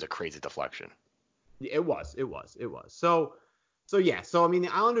 but that was a crazy deflection. It was. So yeah. So I mean,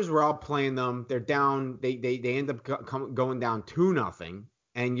 the Islanders were out playing them. They're down. They end up going down 2-0,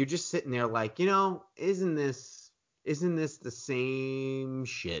 and you're just sitting there like, isn't this the same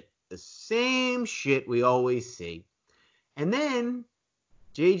shit? The same shit we always see. And then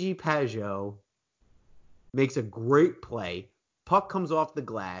JG Pageau makes a great play. Puck comes off the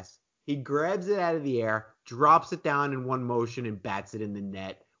glass. He grabs it out of the air, drops it down in one motion, and bats it in the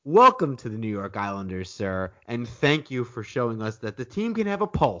net. Welcome to the New York Islanders, sir, and thank you for showing us that the team can have a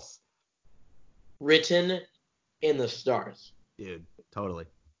pulse. Written in the stars. Dude, totally.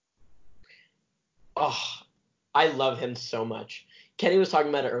 Oh, I love him so much. Kenny was talking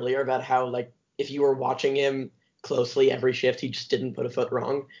about it earlier about how, like, if you were watching him closely every shift, he just didn't put a foot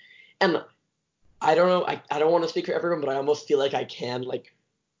wrong. And I don't know, I don't want to speak for everyone, but I almost feel like I can. Like,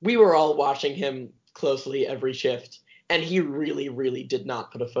 we were all watching him closely every shift, and he really, really did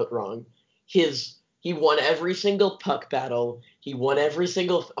not put a foot wrong. He won every single puck battle. He won every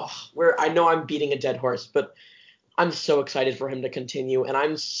single I know I'm beating a dead horse, but I'm so excited for him to continue, and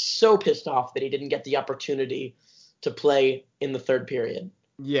I'm so pissed off that he didn't get the opportunity to play in the third period.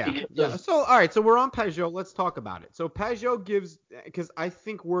 Yeah. So, all right. So we're on Pageau. Let's talk about it. So Pageau gives, because I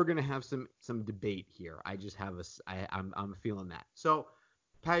think we're gonna have some debate here. I just have I'm feeling that. So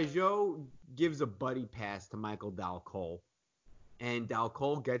Pageau gives a buddy pass to Michael Dal Cole, and Dal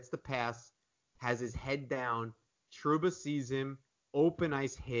Cole gets the pass, has his head down. Trouba sees him, open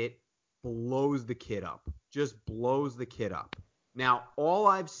ice hit, blows the kid up. Just blows the kid up. Now, all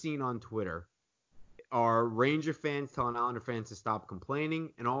I've seen on Twitter are Ranger fans telling Islander fans to stop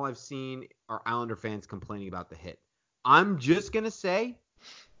complaining, and all I've seen are Islander fans complaining about the hit. I'm just going to say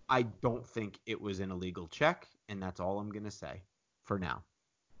I don't think it was an illegal check, and that's all I'm going to say for now.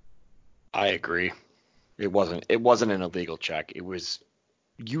 I agree. It wasn't an illegal check. It was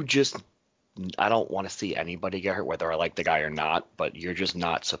I don't want to see anybody get hurt, whether I like the guy or not, but you're just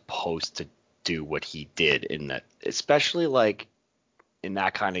not supposed to do what he did in that, especially like in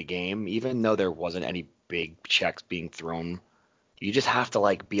that kind of game, even though there wasn't any big checks being thrown, you just have to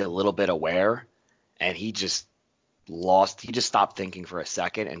like be a little bit aware. And he just stopped thinking for a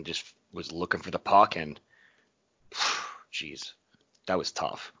second and just was looking for the puck. And jeez, that was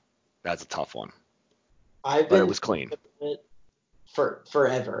tough. That's a tough one. But it was clean. For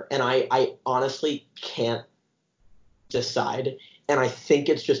forever, and I honestly can't decide. And I think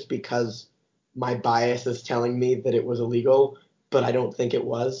it's just because my bias is telling me that it was illegal, but I don't think it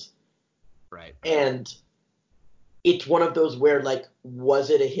was. Right. And it's one of those where, like, was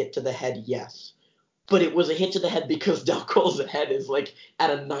it a hit to the head? Yes. But it was a hit to the head because Dal Cole's head is, like,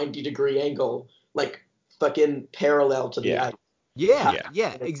 at a 90-degree angle, like, fucking parallel to the ice. Yeah,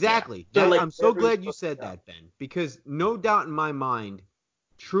 exactly. Yeah. So, like, I'm so glad you said that, Ben, because no doubt in my mind,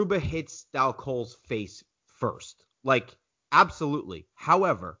 Trouba hits Dal Cole's face first. Like, absolutely.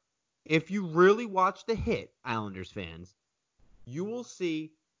 However, if you really watch the hit, Islanders fans, you will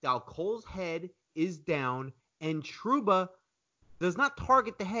see Dal Cole's head is down and Trouba does not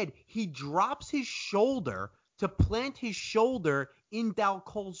target the head. He drops his shoulder to plant his shoulder in Dal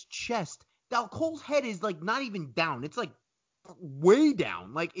Cole's chest. Dal Cole's head is like not even down. It's like way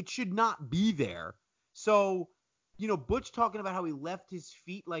down. Like it should not be there. So, Butch talking about how he left his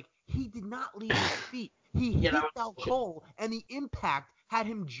feet. Like he did not leave his feet. He hit Dal Cole and the impact had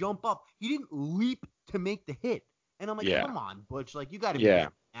him jump up. He didn't leap to make the hit. And I'm like, come on, Butch. Like you got to be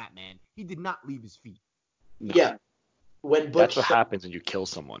that, man. He did not leave his feet. No. Yeah. When Butch That's what happens when you kill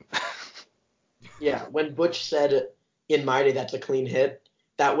someone. Yeah, when Butch said in my day that's a clean hit,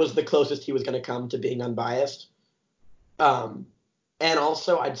 that was the closest he was going to come to being unbiased. And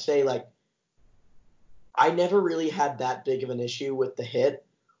also, I'd say, like, I never really had that big of an issue with the hit.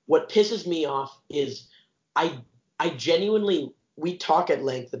 What pisses me off is I genuinely, we talk at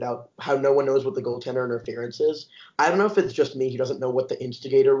length about how no one knows what the goaltender interference is. I don't know if it's just me who doesn't know what the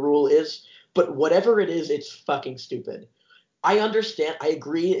instigator rule is, but whatever it is, it's fucking stupid. I understand. I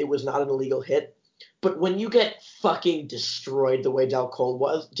agree it was not an illegal hit. But when you get fucking destroyed the way Dal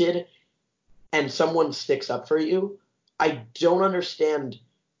Cole did, and someone sticks up for you, I don't understand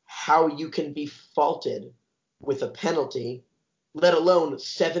how you can be faulted with a penalty, let alone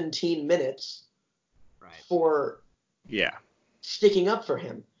 17 minutes for sticking up for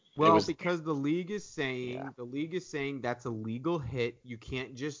him. Well, because the league is saying that's a legal hit. You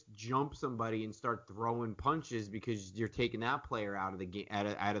can't just jump somebody and start throwing punches because you're taking that player out of the game,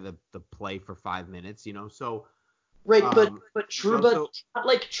 out of the play for 5 minutes. So right. But Trouba, it's not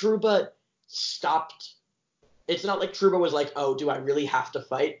like Trouba stopped. It's not like Trouba was like, oh, do I really have to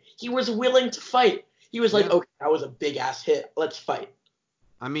fight? He was willing to fight. He was like, okay, that was a big ass hit. Let's fight.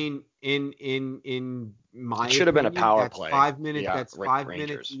 I mean, in my it should have been a power that's play. 5 minutes. Yeah, that's 5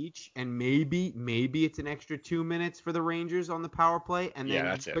 minutes each, and maybe it's an extra 2 minutes for the Rangers on the power play, and then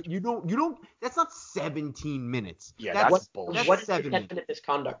that's it. But you don't. That's not 17 minutes. Yeah, that's bullshit. What is the 10-minute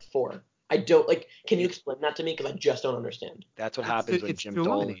misconduct for? I don't like. Can you explain that to me? Because I just don't understand. That's what happens when Jim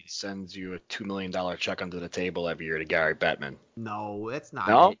Dolan sends you a $2 million check under the table every year to Gary Bettman. No, that's not.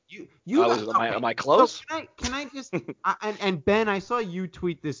 No, it. Am I close? So can I just and Ben, I saw you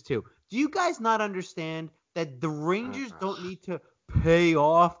tweet this too. Do you guys not understand that the Rangers don't need to pay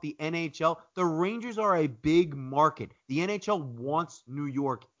off the NHL? The Rangers are a big market. The NHL wants New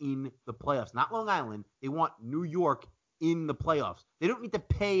York in the playoffs, not Long Island. They want New York in the playoffs. They don't need to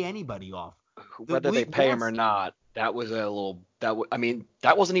pay anybody off. Whether they pay him or not, that was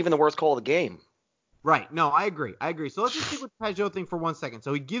that wasn't even the worst call of the game. Right. No, I agree. So let's just stick with the Pajot thing for 1 second.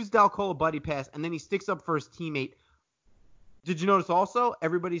 So he gives Dal Cole a buddy pass, and then he sticks up for his teammate. Did you notice also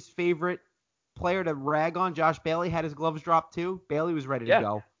everybody's favorite player to rag on, Josh Bailey, had his gloves dropped too? Bailey was ready to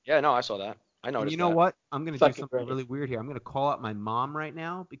go. Yeah, no, I saw that. I noticed and you know that. what? I'm going to do something really weird here. I'm going to call out my mom right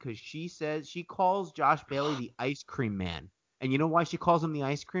now because she says she calls Josh Bailey the ice cream man. And you know why she calls him the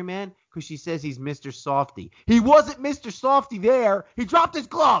ice cream man? Because she says he's Mr. Softy. He wasn't Mr. Softy there. He dropped his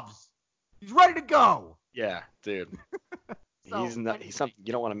gloves. He's ready to go. Yeah, dude. He's something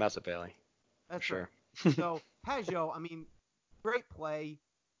you don't want to mess with, Bailey. That's for sure. Right. So Pajot, I mean, great play,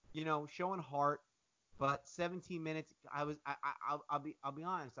 showing heart, but 17 minutes. I'll be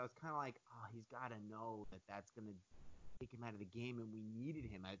honest. I was kind of like, oh, he's got to know that that's gonna take him out of the game, and we needed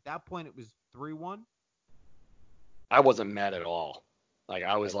him. At that point, it was 3-1. I wasn't mad at all. Like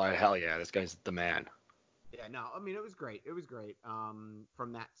I was like, hell yeah, this guy's the man. Yeah, no, I mean it was great.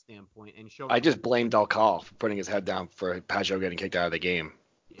 From that standpoint, and I just blamed Dal Cole for putting his head down for Pajot getting kicked out of the game.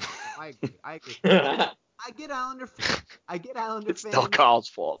 Yeah, I agree. I get Islander fans. It's Dal Cole's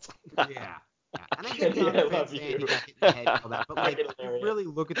fault. Yeah. And I get Islander fans saying he got hit in the head and all that, but like if you really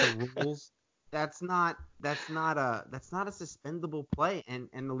look at the rules, that's not a suspendable play,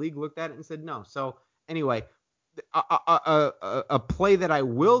 and the league looked at it and said no. So anyway, a play that I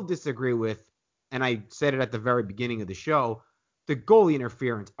will disagree with, and I said it at the very beginning of the show, the goalie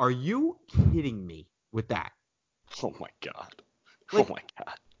interference. Are you kidding me with that? Oh my god. Like, oh my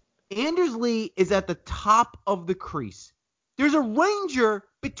god. Anders Lee is at the top of the crease. There's a Ranger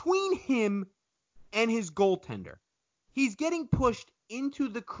between him and his goaltender. He's getting pushed into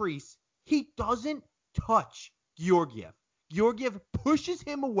the crease. He doesn't touch Georgiev. Georgiev pushes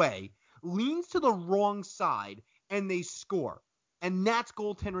him away, leans to the wrong side, and they score. And that's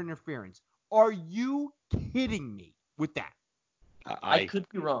goaltender interference. Are you kidding me with that? I could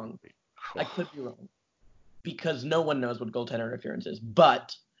be wrong. Because no one knows what goaltender interference is.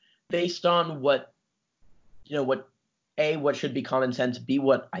 But based on what A, what should be common sense, B,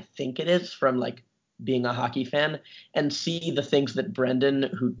 what I think it is from like being a hockey fan, and C, the things that Brendan,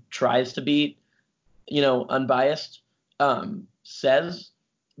 who tries to be, unbiased, says,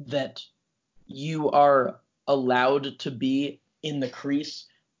 that you are allowed to be in the crease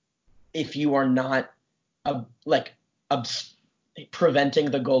if you are not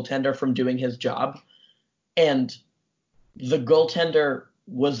preventing the goaltender from doing his job. And the goaltender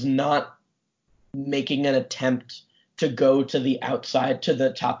was not making an attempt to go to the outside, to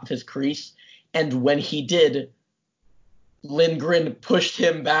the top of his crease. And when he did, Lindgren pushed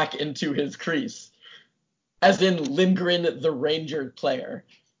him back into his crease. As in Lindgren, the Ranger player,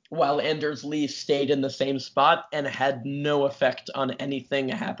 while Anders Lee stayed in the same spot and had no effect on anything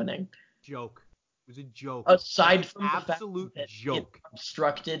happening. Joke. It was a joke. Aside from the Absolute fact that joke. it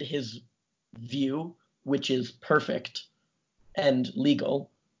obstructed his view, which is perfect and legal,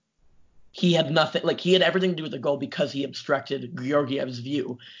 he had nothing, he had everything to do with the goal because he obstructed Georgiev's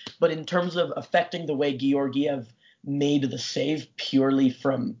view. But in terms of affecting the way Georgiev made the save purely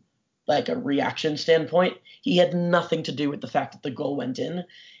from a reaction standpoint, he had nothing to do with the fact that the goal went in.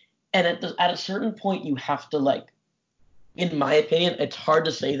 And at a certain point, you have to, in my opinion, it's hard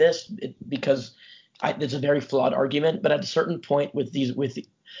to say this because it's a very flawed argument, but at a certain point with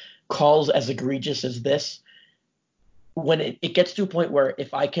calls as egregious as this, when it gets to a point where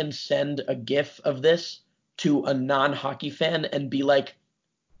if I can send a GIF of this to a non-hockey fan and be like,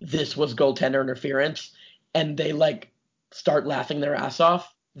 this was goaltender interference, and they start laughing their ass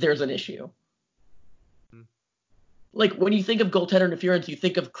off, there's an issue. When you think of goaltender interference, you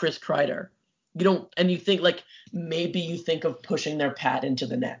think of Chris Kreider. You don't, and you think maybe you think of pushing their pad into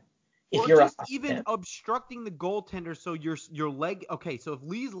the net. If you're just even obstructing the goaltender, so your leg. Okay, so if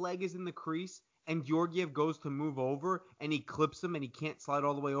Lee's leg is in the crease and Georgiev goes to move over and he clips him and he can't slide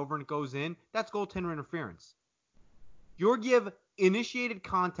all the way over and it goes in, that's goaltender interference. Georgiev initiated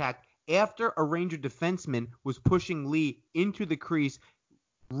contact after a Ranger defenseman was pushing Lee into the crease,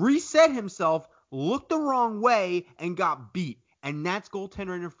 reset himself, looked the wrong way, and got beat. And that's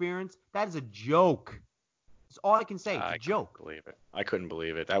goaltender interference. That is a joke. That's all I can say. It's a joke. I couldn't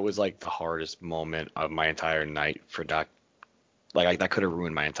believe it. That was the hardest moment of my entire night for that. That could have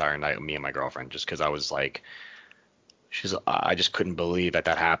ruined my entire night with me and my girlfriend just because I was I just couldn't believe that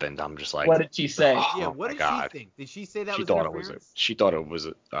happened. I'm just like, what did she say? Yeah, what did she think? Did she say that was interference? She thought it was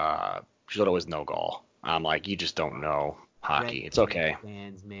no goal. I'm like, you just don't know hockey. It's okay.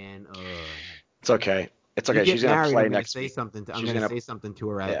 Fans, man. It's okay. It's okay. She's gonna play next week. I'm gonna say something to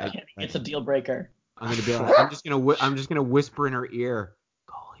her. It's a deal breaker. I'm gonna be like, I'm just gonna whisper in her ear,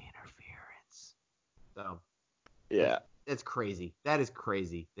 goalie interference. So yeah, that's crazy. That is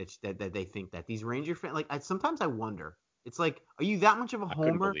crazy that they think that these Ranger fans. Sometimes I wonder. It's are you that much of a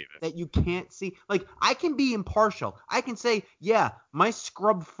homer that you can't see? I can be impartial. I can say, yeah, my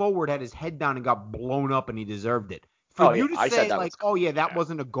scrub forward had his head down and got blown up and he deserved it. For you to say that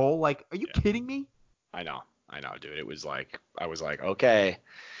wasn't a goal, are you kidding me? I know, dude. It was I was like, okay.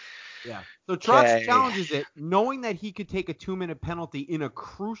 Yeah. So Trotz challenges it, knowing that he could take a 2-minute penalty in a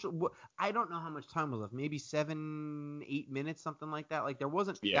crucial. I don't know how much time was left. Maybe 7-8 minutes, something like that. There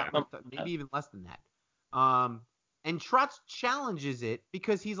wasn't that much, maybe even less than that. And Trotz challenges it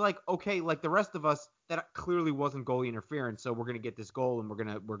because he's like, okay, the rest of us, that clearly wasn't goalie interference. So we're gonna get this goal and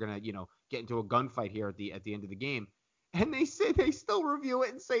we're gonna get into a gunfight here at the end of the game. And they still review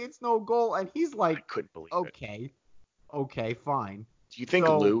it and say it's no goal. And he's like, I couldn't believe it. Okay, fine. Do you think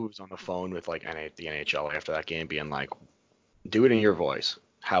Lou was on the phone with the NHL after that game being like, do it in your voice,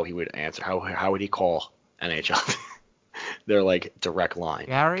 how he would answer, how would he call NHL? They're direct line.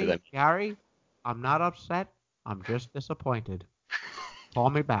 Gary, I'm not upset. I'm just disappointed. Call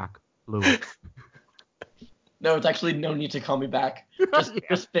me back, Lou. No, it's actually no need to call me back.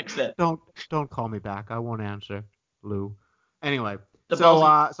 Just fix it. Don't call me back. I won't answer, Lou. Anyway,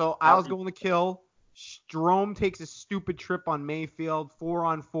 so Al's going to kill. Strome takes a stupid trip on Mayfield,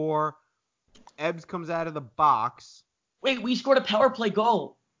 4-on-4. Ebbs comes out of the box. Wait, we scored a power play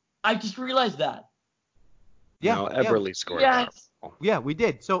goal. I just realized that. Yeah, Eberle scored a power play goal. Yeah, we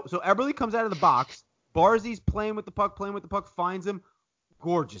did. So Eberle comes out of the box. Barzy's playing with the puck, finds him.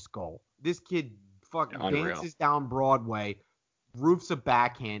 Gorgeous goal. This kid fucking dances down Broadway, roofs a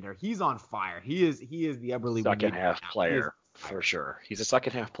backhander. He's on fire. He is the Eberle second half player for sure. He's a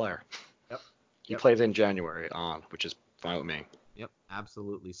second half player. He plays in January which is fine with me. Yep,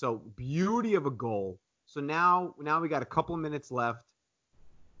 absolutely. So beauty of a goal. So now we got a couple of minutes left.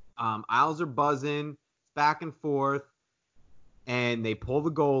 Isles are buzzing, back and forth, and they pull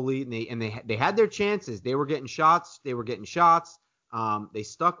the goalie, and they had their chances. They were getting shots. They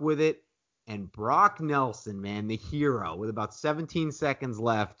stuck with it. And Brock Nelson, man, the hero, with about 17 seconds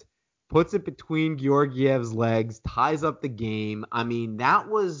left, puts it between Georgiev's legs, ties up the game. I mean, that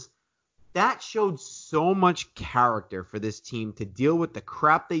showed so much character for this team to deal with the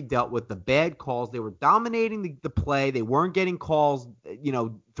crap they dealt with, the bad calls. They were dominating the play. They weren't getting calls,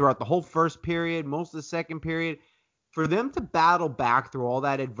 throughout the whole first period, most of the second period. For them to battle back through all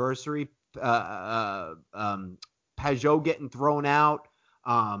that adversity, Pajot getting thrown out,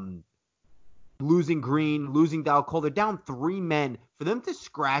 losing Green, losing Dal Cole, they're down 3 men. For them to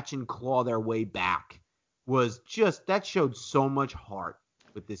scratch and claw their way back that showed so much heart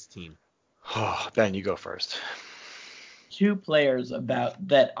with this team. Ben, you go first. 2 players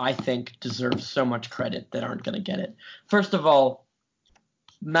that I think deserve so much credit that aren't going to get it. First of all,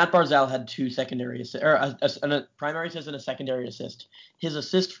 Matt Barzal had 2 secondary assists, or a primary assist and a secondary assist. His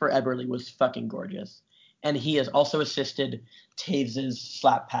assist for Eberle was fucking gorgeous. And he has also assisted Taves'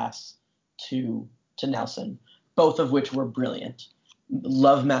 slap pass to Nelson, both of which were brilliant.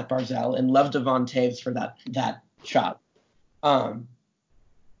 Love Matt Barzal and love Devon Taves for that shot.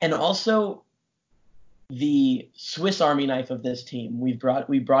 And also the Swiss Army knife of this team. We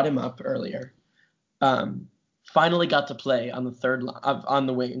brought him up earlier. Finally got to play on the third on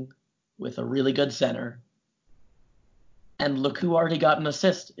the wing with a really good center. And look who already got an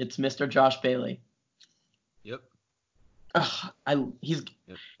assist. It's Mr. Josh Bailey. Yep.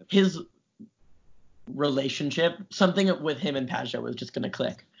 His relationship, something with him and Pajot was just going to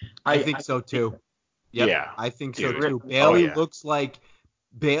click. I think so too. Yep, yeah, I think dude. so too. Bailey looks like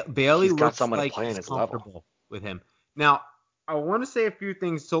Bailey he's got looks someone like to play in he's his comfortable level with him. Now, I want to say a few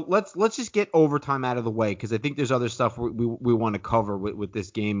things. So let's just get overtime out of the way because I think there's other stuff we want to cover with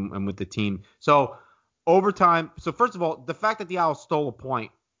this game and with the team. So overtime. So first of all, the fact that the Owls stole a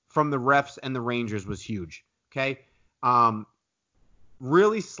point from the refs and the Rangers was huge. Okay.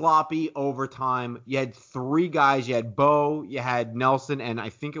 Really sloppy overtime. You had 3 guys. You had Bo, you had Nelson, and I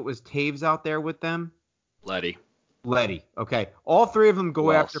think it was Taves out there with them. Letty. Okay. All 3 of them go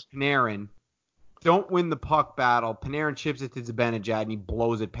Wells. after Panarin. Don't win the puck battle. Panarin chips it to Zibanejad, and he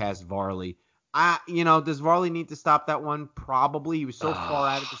blows it past Varley. Does Varley need to stop that one? Probably. He was so far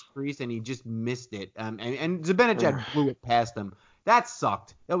out of his crease, and he just missed it. And Zibanejad blew it past him. That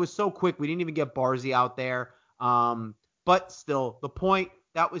sucked. That was so quick. We didn't even get Barzy out there. But still, the point,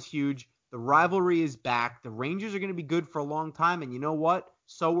 that was huge. The rivalry is back. The Rangers are going to be good for a long time, and you know what?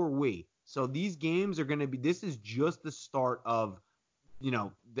 So are we. So these games are going to be – this is just the start of,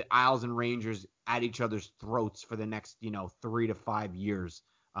 the Isles and Rangers at each other's throats for the next, 3 to 5 years.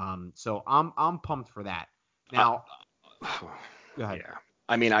 So I'm pumped for that. Now, go ahead. Yeah.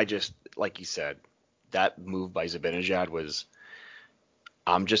 I mean, I just – like you said, that move by Zibanejad was –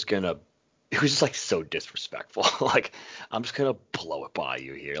 I'm just going to – it was just like so disrespectful. Like, I'm just going to blow it by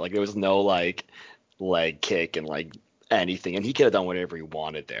you here. Like, there was no like leg kick and like anything. And he could have done whatever he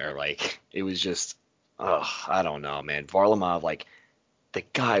wanted there. Like, it was just, I don't know, man. Varlamov, like, the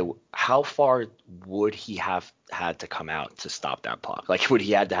guy, how far would he have had to come out to stop that puck? Like, would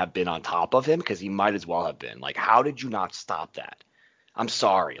he had to have been on top of him? Because he might as well have been. Like, how did you not stop that? I'm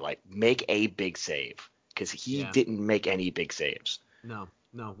sorry. Like, make a big save. Because he didn't make any big saves. No,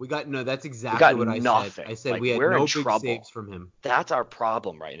 that's exactly what I nothing. said. I said like, we had we're no in big trouble. saves from him. That's our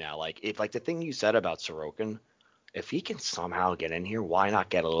problem right now. Like, if like the thing you said about Sorokin, if he can somehow get in here, why not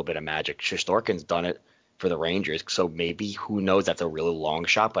get a little bit of magic? Shesterkin's done it for the Rangers, so maybe, who knows, that's a really long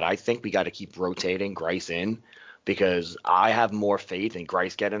shot. But I think we got to keep rotating Greiss in, because I have more faith in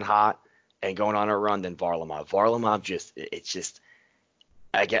Greiss getting hot and going on a run than Varlamov. Varlamov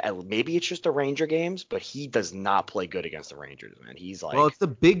maybe it's just the Ranger games, but he does not play good against the Rangers, man. He's like, well, it's the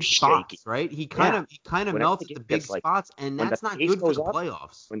big shaky. spots, right? He kind of melts at the big spots, and that's not good for the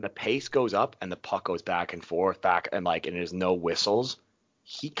playoffs. When the pace goes up and the puck goes back and forth, and there's no whistles,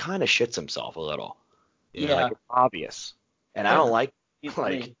 he kind of shits himself a little. Yeah, like, it's obvious, and I don't like.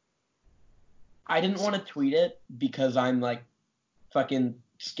 I didn't want to tweet it because I'm like fucking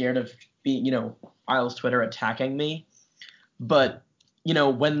scared of being, Isles Twitter attacking me, but.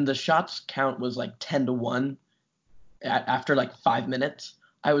 When the shots count was like 10-1 after like 5 minutes,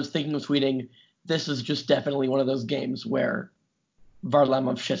 I was thinking of tweeting, this is just definitely one of those games where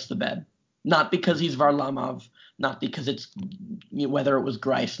Varlamov shits the bed. Not because he's Varlamov, not because it's whether it was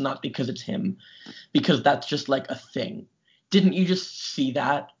Greiss, not because it's him, because that's just like a thing. Didn't you just see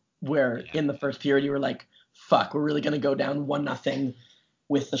that where in the first period you were like, fuck, we're really going to go down 1-0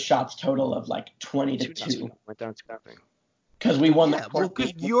 with the shots total of like 20-2. Went down 2-0. Because we won that. Well,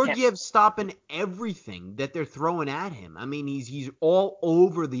 because Georgiev's stopping everything that they're throwing at him. I mean, he's all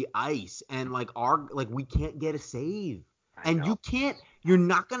over the ice, and we can't get a save. And you're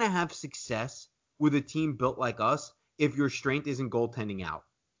not going to have success with a team built like us if your strength isn't goaltending out.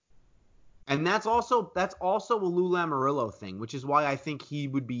 And that's also a Lou Lamoriello thing, which is why I think he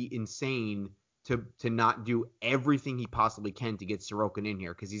would be insane to not do everything he possibly can to get Sorokin in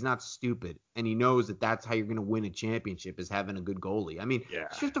here, because he's not stupid and he knows that that's how you're going to win a championship, is having a good goalie. I mean,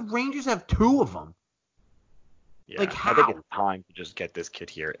 it's just the Rangers have two of them. Yeah, like how? I think it's time to just get this kid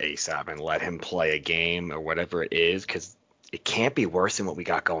here ASAP and let him play a game or whatever it is, because it can't be worse than what we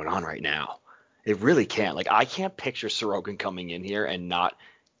got going on right now. It really can't. Like, I can't picture Sorokin coming in here and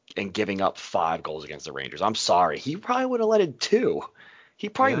giving up 5 goals against the Rangers. I'm sorry. He probably would have let in 2. He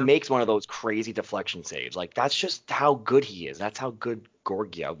probably makes one of those crazy deflection saves. Like, that's just how good he is. That's how good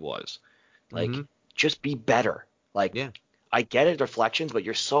Georgiev was. Like, just be better. Like, I get it, deflections, but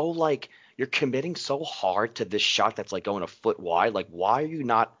you're committing so hard to this shot that's like going a foot wide. Like, why are you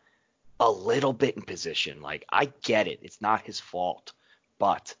not a little bit in position? Like, I get it. It's not his fault.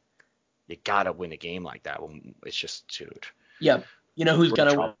 But you got to win a game like that when it's just, dude. Yeah. You know who's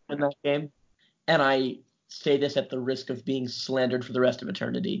going to win that game? And I say this at the risk of being slandered for the rest of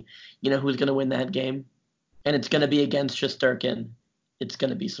eternity. You know who's going to win that game? And it's going to be against Shesterkin. It's going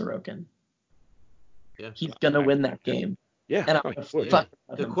to be Sorokin. Yeah. He's going to win that game. Yeah. And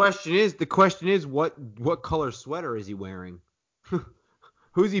the question is what color sweater is he wearing?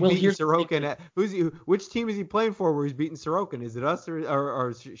 Who's he beating Sorokin at? Which team is he playing for where he's beating Sorokin? Is it us or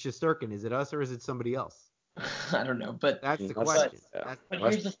Shesterkin? Is it us or is it somebody else? I don't know, but that's the question. But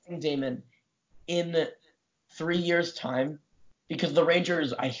here's the thing, Damon. In 3 years' time, because the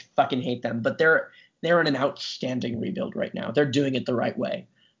Rangers, I fucking hate them, but they're in an outstanding rebuild right now. They're doing it the right way.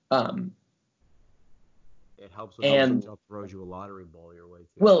 It helps when Joe throws you a lottery ball your way too.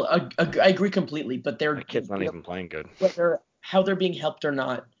 Well, I agree completely, but that kid's not even playing good. How they're being helped or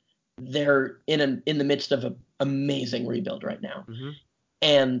not, they're in the midst of an amazing rebuild right now,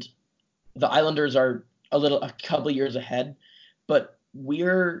 and the Islanders are a couple years ahead, but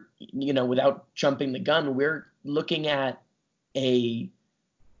we're, without jumping the gun, we're looking at the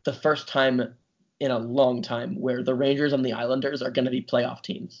first time in a long time where the Rangers and the Islanders are going to be playoff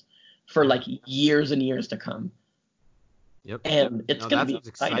teams for like years and years to come. Yep. And it's going to be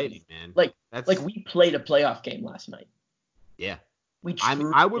exciting, man. Like we played a playoff game last night. Yeah.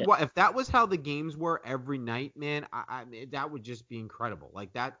 I would if that was how the games were every night, man. I that would just be incredible.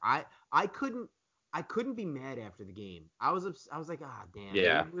 Like that, I couldn't be mad after the game. I was like, damn.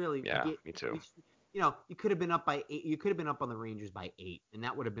 Yeah. Really. Yeah. Me too. You could have been up by 8. You could have been up on the Rangers by 8, and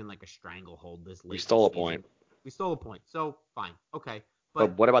that would have been like a stranglehold this late. We stole a point. So fine, okay.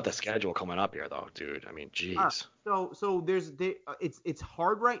 But what about the schedule coming up here, though, dude? I mean, jeez. So it's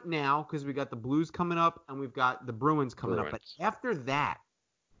hard right now because we got the Blues coming up and we've got the Bruins coming up. But after that,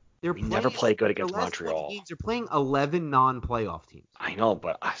 we never play good against Montreal. Games, they're playing 11 non-playoff teams. I know,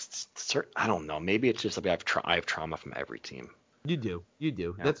 but I don't know. Maybe it's just like I have trauma from every team. You do.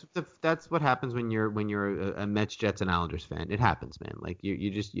 Yeah. That's what happens when you're a Mets, Jets, and Islanders fan. It happens, man. Like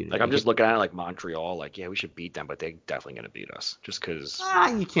you just I'm just looking at it like Montreal. Like, yeah, we should beat them, but they're definitely gonna beat us just because.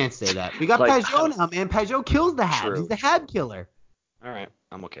 You can't say that. We got Pajot now, man. Pajot kills the Habs. He's the Hab killer. All right,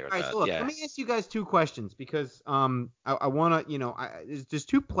 I'm okay with that. So look, let me ask you guys 2 questions because I want to there's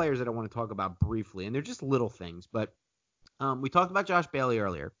 2 players that I want to talk about briefly, and they're just little things, but we talked about Josh Bailey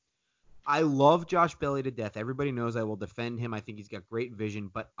earlier. I love Josh Bailey to death. Everybody knows I will defend him. I think he's got great vision,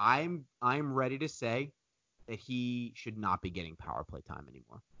 but I'm ready to say that he should not be getting power play time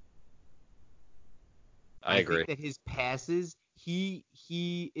anymore. I agree. I think that his passes, he's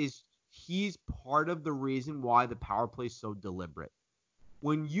part of the reason why the power play is so deliberate.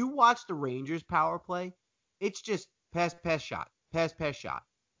 When you watch the Rangers power play, it's just pass, shot, pass, shot,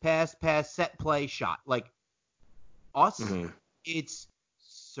 pass, set play, shot. Like us, it's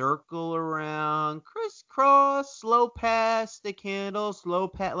circle around, crisscross, slow pass, stick handle, slow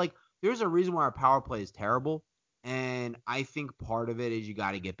pass. Like, there's a reason why our power play is terrible, and I think part of it is you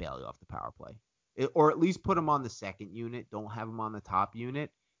got to get Bailey off the power play, or at least put him on the second unit. Don't have him on the top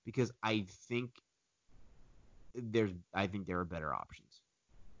unit because I think there are better options.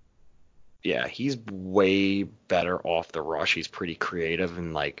 Yeah, he's way better off the rush. He's pretty creative,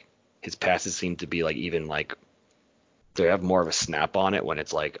 and like his passes seem to be like even like. They have more of a snap on it when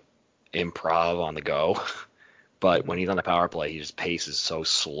it's like improv on the go. But when he's on the power play, his pace is so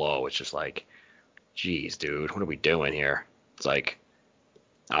slow. It's just like, geez, dude, what are we doing here? It's like,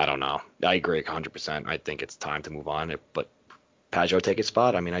 I don't know. I agree 100%. I think it's time to move on. But Pajot take his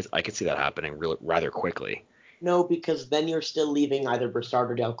spot? I mean, I could see that happening rather quickly. No, because then you're still leaving either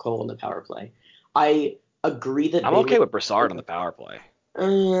Brassard or Del Cole on the power play. I agree that I'm okay with Brassard on the power play.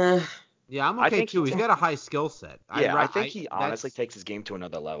 Yeah, I'm I okay think too. He's got a high skill set. Yeah, I think he honestly takes his game to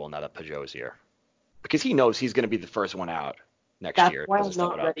another level now that Pajot's here, because he knows he's going to be the first one out next That's year. why Doesn't I'm step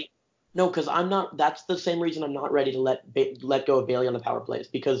not it up. ready. No, because I'm not. That's the same reason I'm not ready to let go of Bailey on the power plays,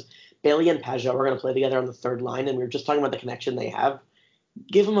 because Bailey and Pajot are going to play together on the third line, and we were just talking about the connection they have.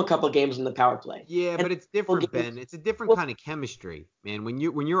 Give them a couple games in the power play. Yeah, And but it's different, Ben. It's a different kind of chemistry, man. When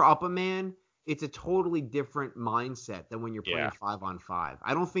you're up a man, it's a totally different mindset than when you're playing 5-on-5.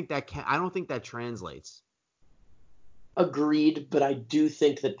 I don't think that translates. Agreed, but I do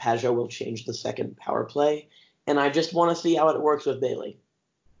think that Pajot will change the second power play, and I just want to see how it works with Bailey.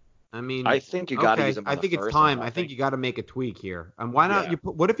 I mean, I think you got to use him. I think it's time. I think you got to make a tweak here. And why not?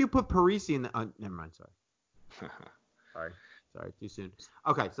 What if you put Parisi in the? Never mind. Sorry. Sorry, too soon.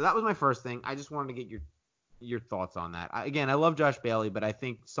 Okay, so that was my first thing. I just wanted to get your thoughts on that. I love Josh Bailey, but I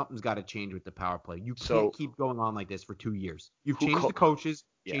think something's got to change with the power play. You can't keep going on like this for 2 years. You've changed the coaches,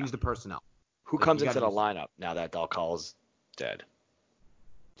 changed the personnel. Who comes into the lineup now that Dal Call's dead?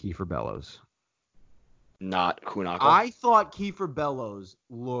 Kiefer Bellows. Not Kunaka? I thought Kiefer Bellows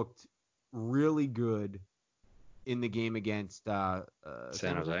looked really good in the game against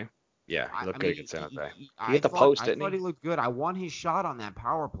San Jose. Yeah, he looked good against San Jose. He hit the post, didn't he? I thought he looked good. I want his shot on that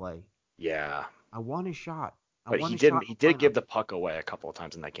power play. Yeah. I want his shot. But he didn't. He did give the puck away a couple of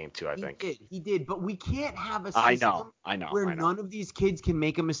times in that game too, I think. He did. But we can't have a system where none of these kids can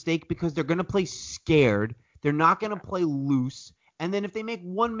make a mistake because they're going to play scared. They're not going to play loose. And then if they make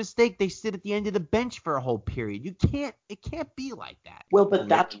one mistake, they sit at the end of the bench for a whole period. It can't be like that. Well, but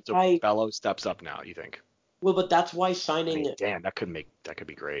that's why Bellows steps up now, you think? Well, but that's why signing. Damn, that could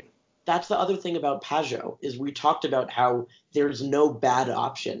be great. That's the other thing about Pajot is we talked about how there's no bad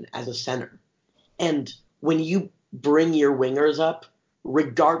option as a center. And when you bring your wingers up,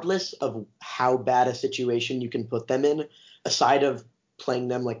 regardless of how bad a situation you can put them in, aside of playing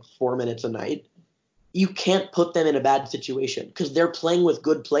them like 4 minutes a night, you can't put them in a bad situation because they're playing with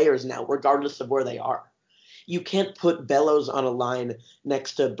good players now, regardless of where they are. You can't put Bellows on a line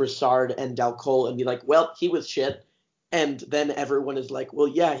next to Brassard and Dal Cole and be like, well, he was shit. And then everyone is like, well,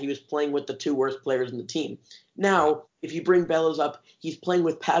 yeah, he was playing with the two worst players in the team. Now, if you bring Bellows up, he's playing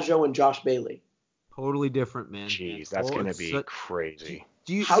with Pajot and Josh Bailey. Totally different, man. Jeez, that's gonna be crazy.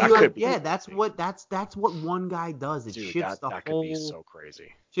 That's what one guy does. It shifts the whole. Could be so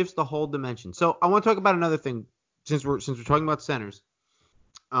crazy. Shifts the whole dimension. So I want to talk about another thing since we're talking about centers.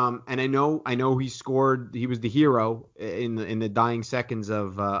 And I know he scored. He was the hero in the dying seconds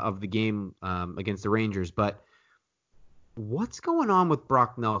of the game against the Rangers. But what's going on with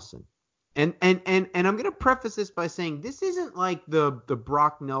Brock Nelson? And I'm gonna preface this by saying this isn't like the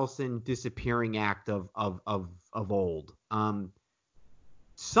Brock Nelson disappearing act of old.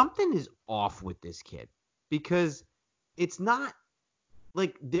 Something is off with this kid because it's not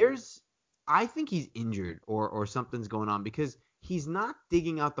like I think he's injured or something's going on because he's not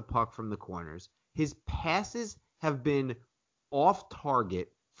digging out the puck from the corners. His passes have been off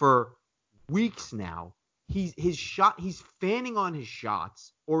target for weeks now. He's fanning on his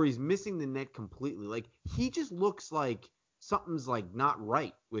shots or he's missing the net completely. Like he just looks like something's like not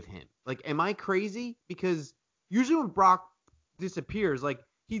right with him. Like, am I crazy? Because usually when Brock disappears, like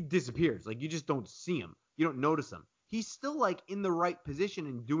he disappears. Like you just don't see him. You don't notice him. He's still like in the right position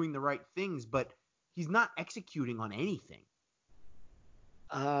and doing the right things, but he's not executing on anything.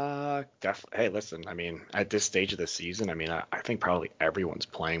 Definitely. Hey, listen, I mean, at this stage of the season, I mean, I think probably everyone's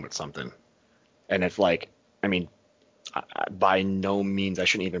playing with something. And if by no means, I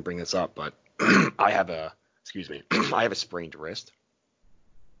shouldn't even bring this up, but I have a sprained wrist.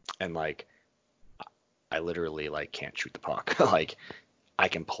 And I literally can't shoot the puck. I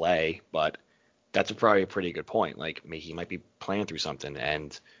can play, but that's probably a pretty good point. He might be playing through something,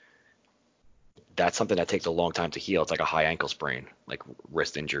 and that's something that takes a long time to heal. It's like a high ankle sprain, like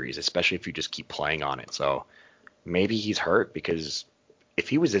wrist injuries, especially if you just keep playing on it. So maybe he's hurt, because if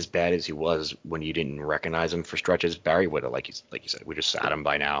he was as bad as he was when you didn't recognize him for stretches, Barry would have, like you said, we just sat him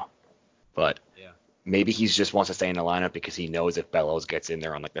by now. But maybe he just wants to stay in the lineup because he knows if Bellows gets in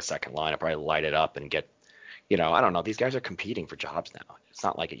there on the second line, he'll probably light it up and get, I don't know. These guys are competing for jobs now. It's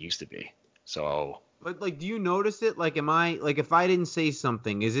not like it used to be. So. But do you notice it? If I didn't say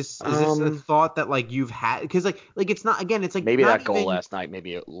something, is this a thought that you've had? Because it's not, again, it's maybe that goal last night,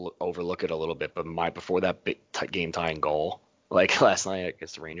 maybe overlook it a little bit, but before that big game tying goal, last night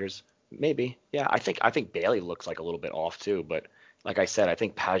against the Rangers, maybe. Yeah, I think Bailey looks a little bit off too, but like I said, I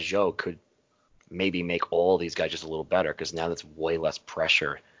think Pajot could maybe make all these guys just a little better, because now that's way less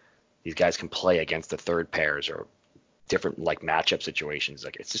pressure. These guys can play against the third pairs or different matchup situations.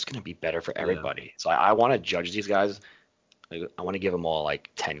 It's just going to be better for everybody. So I want to judge these guys Like, I want to give them all like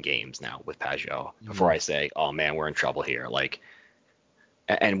 10 games now with Pajot before I say, oh man, we're in trouble here. Like,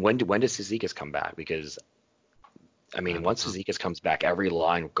 and when does Cizikas come back? Because I mean, once Cizikas comes back, every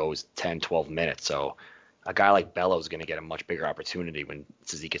line goes 10, 12 minutes. So a guy like Bellows is going to get a much bigger opportunity when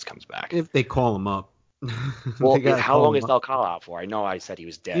Cizikas comes back. If they call him up. Well, how long is Dal Coll out for? I know I said he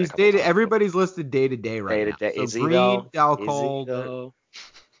was dead. He's day to, everybody's listed day to day right now. So Is Green, Dal Is Coll. he though?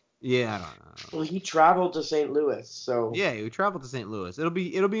 Yeah, I don't know. Well, he traveled to St. Louis, so Yeah, he traveled to St. Louis. It'll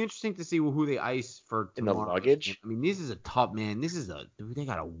be interesting to see who they ice for In the tomorrow. luggage? I mean, this is a tough man. They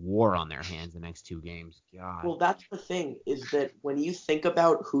got a war on their hands the next 2 games. God. well, that's the thing is that when you think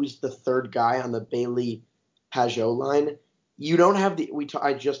about who's the third guy on the Bailey Pajot line, you don't have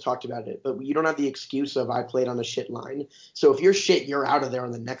I just talked about it, but you don't have the excuse of I played on a shit line. So if you're shit, you're out of there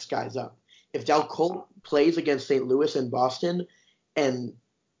and the next guy's up. If Dal Coll plays against St. Louis and Boston and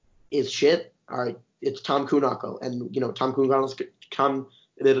is shit, all right, it's Tom Kuhnhackl, and Tom Kuhnhackl is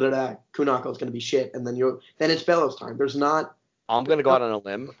going to be shit, and then it's Bellows time. There's not. I'm going to go out on a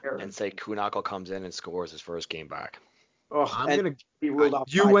limb and say Kuhnhackl comes in and scores his first game back. Oh, I'm gonna be ruled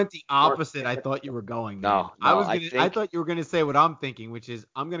off. You went the opposite. I thought you were going. Man. No, I thought you were gonna say what I'm thinking, which is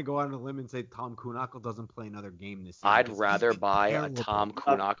I'm gonna go out on a limb and say Tom Kuhnhackl doesn't play another game this season. I'd rather buy terrible. a Tom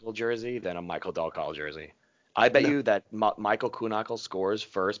Kuhnhackl jersey than a Michael Dal Coll jersey. I bet you that Michael Kuhnhackl scores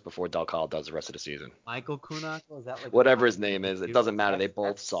first before Dal Coll does the rest of the season. Michael Kuhnhackl, is that like Whatever his name is, it doesn't matter. They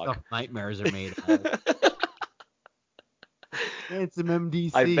both suck. Stuff nightmares are made of. It's some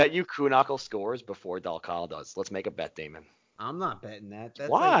MDC. I bet you Kuhnhackl scores before Dal Coll does. Let's make a bet, Damon. I'm not betting that. That's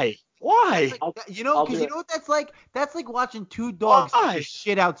Why? Why? Because you know what that's like? That's like watching 2 dogs take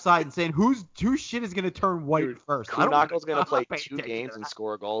shit outside and saying whose shit is gonna turn white first. Kuhnhackle's gonna play 2 games and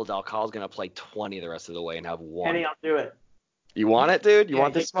score a goal. Dal Coll's gonna play 20 the rest of the way and have 1. Kenny, I'll do it. You want it, dude? You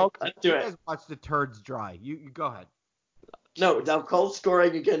want the smoke? Let's do You it. guys watch the turds dry. You go ahead. No, Dal Coll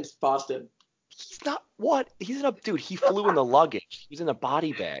scoring against Boston. He's not what? He's in a dude. He flew in the luggage. He's in a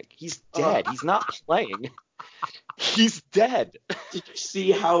body bag. He's dead. He's not playing. He's dead. Did you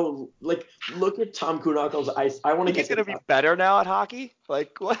see how look at Tom Kuhnhackl's ice? I want to get. He's gonna be better now at hockey.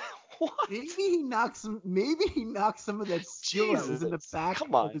 Like what? What? Maybe he knocks some of that skill that was in the back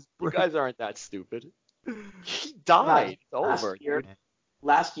Come of on, his you brain. guys aren't that stupid. He died. It's over.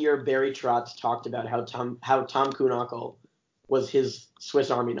 Last year, Barry Trotz talked about how Tom Kuhnhackl was his Swiss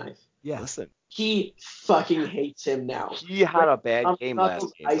Army knife. Yeah. Listen, He fucking hates him now. he had a bad Tom game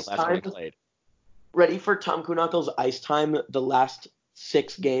Kuhnhackl's the last time he time- played. Ready for Tom Kuhnhackl's ice time the last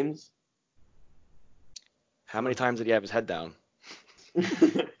 6 games? How many times did he have his head down?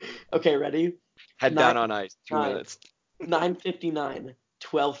 Okay, ready? Head down on ice. 2 9. minutes. 9:59,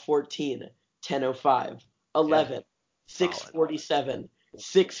 12:14, 10:05, 11, 6:47,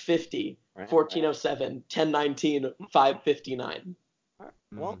 6:50, 14:07, 10:19, 5:59.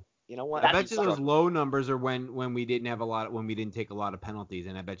 Well, you know what? I bet you those low numbers are when we didn't take a lot of penalties,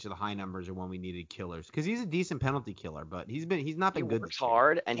 and I bet you the high numbers are when we needed killers. Because he's a decent penalty killer, but he's not been good. Works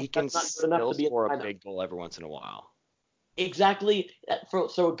hard, and he can That's not good enough still to be score in a the big goal every once in a while. Exactly.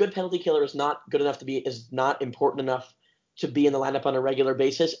 So a good penalty killer is not good enough is not important enough to be in the lineup on a regular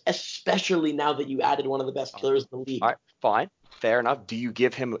basis, especially now that you added one of the best killers in the league. All right, fine, fair enough. Do you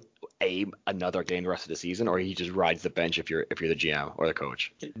give him another game the rest of the season, or he just rides the bench if you're the GM or the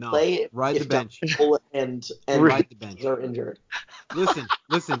coach? No, Play ride the bench. and Ride the bench. are injured. Listen.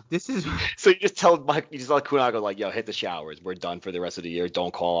 This is So you just tell Kuhnhackl like, yo, hit the showers. We're done for the rest of the year.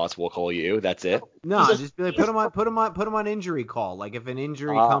 Don't call us. We'll call you. That's it. no. Just be like, put him on injury call. Like if an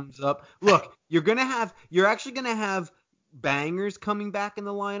injury comes up, look, you're actually gonna have bangers coming back in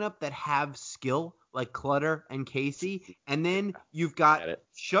the lineup that have skill, like Clutter and Casey, and then you've got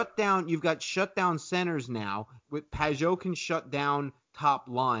shutdown centers now. With Pajot can shut down top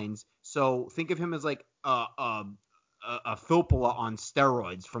lines, so think of him as like a Filppula on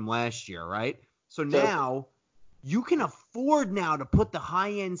steroids from last year, right? So now you can afford now to put the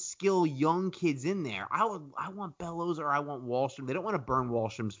high-end skill young kids in there. I want Bellows or I want Wahlstrom. They don't want to burn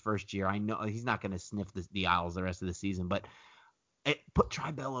Wahlstrom's first year. I know he's not going to sniff the aisles the rest of the season, but try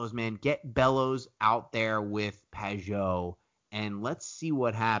Bellows, man. Get Bellows out there with Pajot, and let's see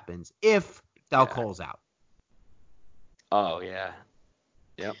what happens if Dal Coll's out. Oh yeah.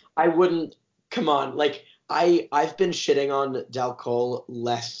 Yep. I wouldn't. Come on, I've been shitting on Dal Coll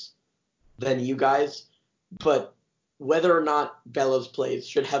less than you guys, but whether or not Bellows plays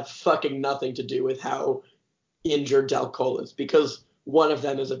should have fucking nothing to do with how injured Dal Coll is, because one of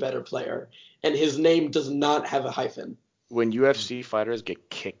them is a better player, and his name does not have a hyphen. When UFC fighters get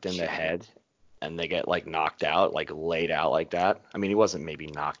kicked in the head and they get knocked out, laid out like that. I mean, he wasn't maybe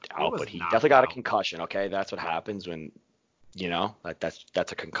knocked out, but he definitely got a concussion. Okay, that's what happens when You know, that's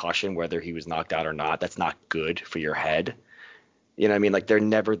a concussion, whether he was knocked out or not. That's not good for your head. You know what I mean? Like, they're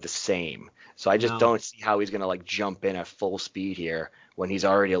never the same. So I just No. don't see how he's gonna like jump in at full speed here when he's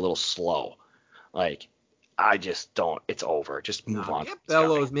already a little slow. Like, I just don't. It's over. Just move Nah, on. get This guy.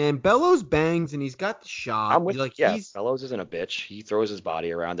 Bellows, man. Bellows bangs and he's got the shot. I'm with Like yeah. he's Bellows isn't a bitch. He throws his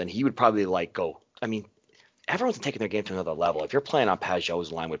body around, and he would probably like go. I mean, everyone's taking their game to another level. If you're playing on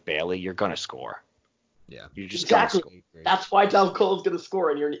Pajot's line with Bailey, you're gonna score. yeah. You're just Exactly. gonna score. That's why Dal Cole's going to score,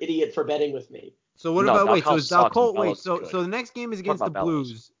 and you're an idiot for betting with me. So what No, about wait? So Dalcal is sucks and Dalcolt? Wait, Bellows is so good. so the next game is Talk against the about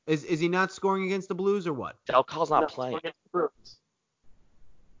Bellows. Blues. Is he not scoring against the Blues or what? Dalcal's not No, playing. against the Bruins.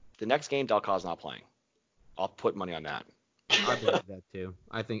 The next game, Dalcal's not playing. I'll put money on that. I believe that too.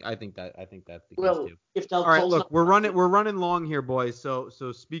 I think that's the case Well, too. if Dal All right, Cole's look, not, we're running long here, boys. So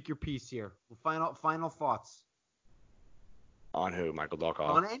speak your piece here. Final thoughts On who? Michael Dalcal?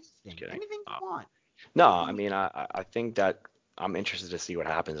 on anything, kidding. anything you want. No, I mean, I think that I'm interested to see what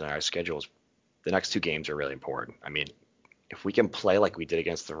happens in our schedules. The next two games are really important. I mean, if we can play like we did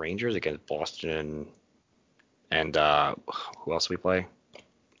against the Rangers, against Boston, and who else we play?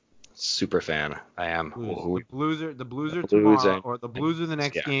 Super fan. I am. The Blues are Blues tomorrow, and- or the Blues are the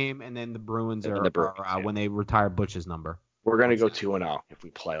next yeah. game, and then the Bruins And are, then the Bruins, are yeah. when they retire Butch's number. We're gonna go 2-0 if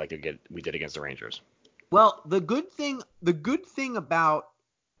we play like we did against the Rangers. Well, the good thing about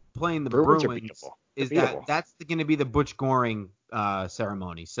playing the Bruins are Bruins beatable. is They're that beatable. that's going to be the Butch Goring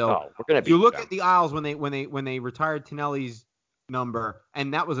ceremony. So Oh, we're gonna beat you look them. at the Isles when they retired Tonelli's number,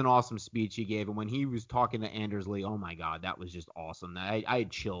 and that was an awesome speech he gave. And when he was talking to Andersley, oh my God, that was just awesome. I had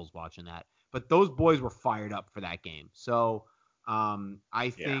chills watching that. But those boys were fired up for that game. So I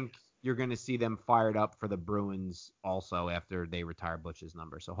think you're going to see them fired up for the Bruins also after they retire Butch's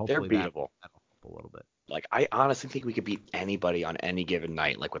number. So hopefully They're beatable. that'll help a little bit. Like, I honestly think we could beat anybody on any given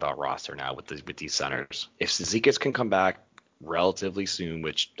night, like with our roster now with these centers. If Zizekas can come back relatively soon,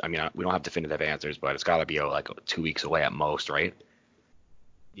 which I mean we don't have definitive answers, but it's got to be like 2 weeks away at most, right?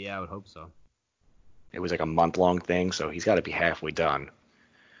 Yeah, I would hope so. It was like a month-long thing, so he's got to be halfway done.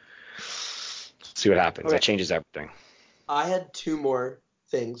 See what happens. Okay. That changes everything. I had two more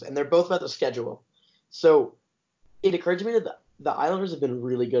things, and they're both about the schedule. So it occurred to me that the Islanders have been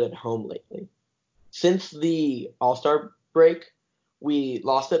really good at home lately. Since the All-Star break, we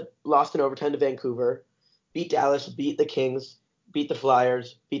lost in overtime to Vancouver, beat Dallas, beat the Kings, beat the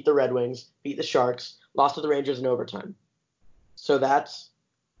Flyers, beat the Red Wings, beat the Sharks, lost to the Rangers in overtime. So that's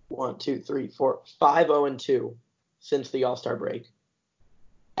 5-0-2 since the All-Star break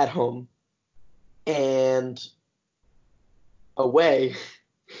at home. And away,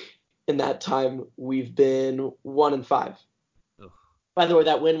 in that time, we've been 1-5. Ugh. By the way,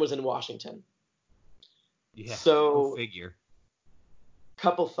 that win was in Washington. Yeah. So, go figure.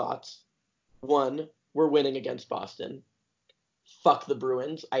 couple thoughts. One, we're winning against Boston. Fuck the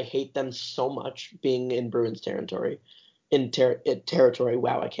Bruins. I hate them so much being in Bruins territory. Territory.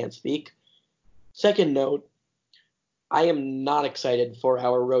 Wow, I can't speak. Second note, I am not excited for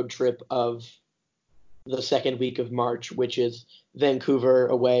our road trip of the second week of March, which is Vancouver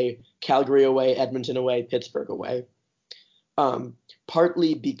away, Calgary away, Edmonton away, Pittsburgh away.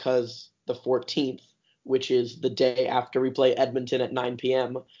 Partly because the 14th, which is the day after we play Edmonton at 9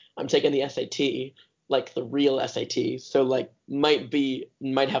 p.m., I'm taking the SAT, like the real SAT. So like might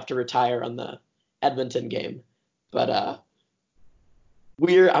have to retire on the Edmonton game. But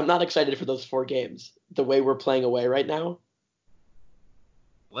I'm not excited for those 4 games. The way we're playing away right now.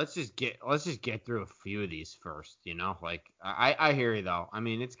 Let's just get through a few of these first, you know? Like I hear you though. I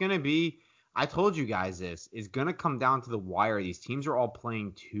mean, it's going to be, I told you guys this, is going to come down to the wire. These teams are all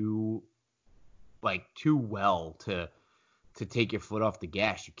playing too well to take your foot off the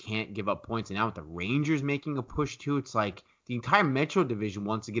gas. You can't give up points. And now with the Rangers making a push too, it's like the entire Metro Division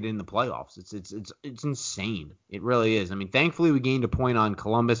wants to get in the playoffs. It's insane. It really is. I mean, thankfully we gained a point on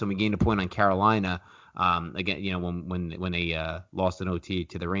Columbus and we gained a point on Carolina. Again, you know, when they lost an OT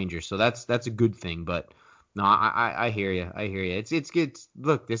to the Rangers, so that's a good thing. But no, I hear you. It's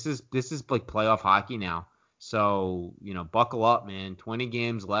look, this is like playoff hockey now. So, you know, buckle up, man. 20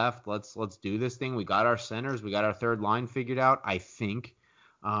 games left. Let's do this thing. We got our centers. We got our third line figured out, I think.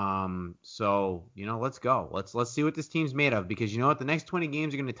 So, you know, let's go. Let's see what this team's made of, because you know what? The next 20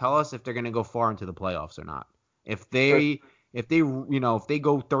 games are going to tell us if they're going to go far into the playoffs or not. If they go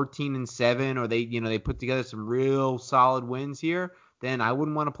 13-7, or they put together some real solid wins here, then I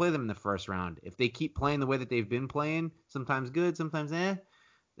wouldn't want to play them in the first round. If they keep playing the way that they've been playing, sometimes good, sometimes then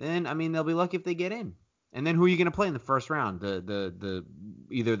I mean they'll be lucky if they get in. And then who are you going to play in the first round?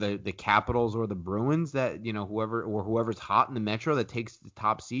 Either the Capitals or the Bruins, that, you know, whoever's hot in the Metro that takes the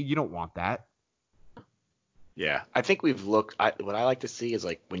top seed. You don't want that. Yeah, I think we've looked. What I like to see is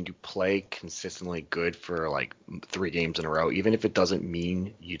like when you play consistently good for like 3 games in a row, even if it doesn't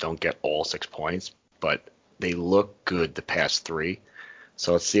mean you don't get all 6 points, but they look good the past 3.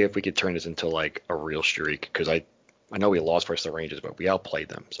 So let's see if we could turn this into like a real streak, because I know we lost versus the Rangers, but we outplayed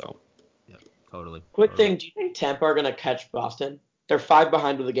them. So Yeah, totally. Quick Totally. thing, do you think Tampa are going to catch Boston? They're 5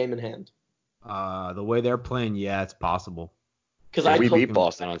 behind with a game in hand. The way they're playing, yeah, it's possible. Because yeah, I we told beat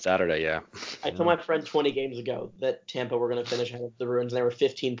Boston on Saturday. Yeah. my friend 20 games ago that Tampa were going to finish ahead of the Bruins, and they were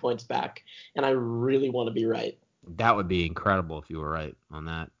 15 points back. And I really want to be right. That would be incredible if you were right on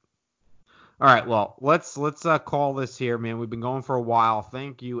that. All right, well, let's call this here, man. We've been going for a while.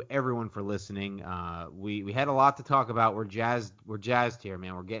 Thank you everyone for listening. We had a lot to talk about. We're jazzed here,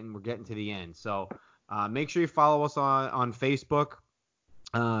 man. We're getting to the end. So make sure you follow us on Facebook,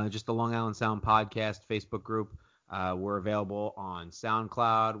 just the Long Island Sound Podcast Facebook group. We're available on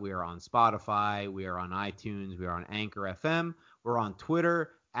SoundCloud. We are on Spotify. We are on iTunes. We are on Anchor FM. We're on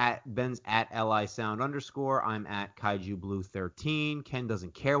Twitter. Ben's at @LISound_. I'm at KaijuBlue13. Ken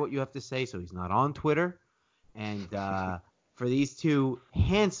doesn't care what you have to say, so he's not on Twitter. And for these two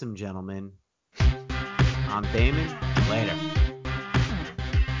handsome gentlemen, I'm Damon. Later.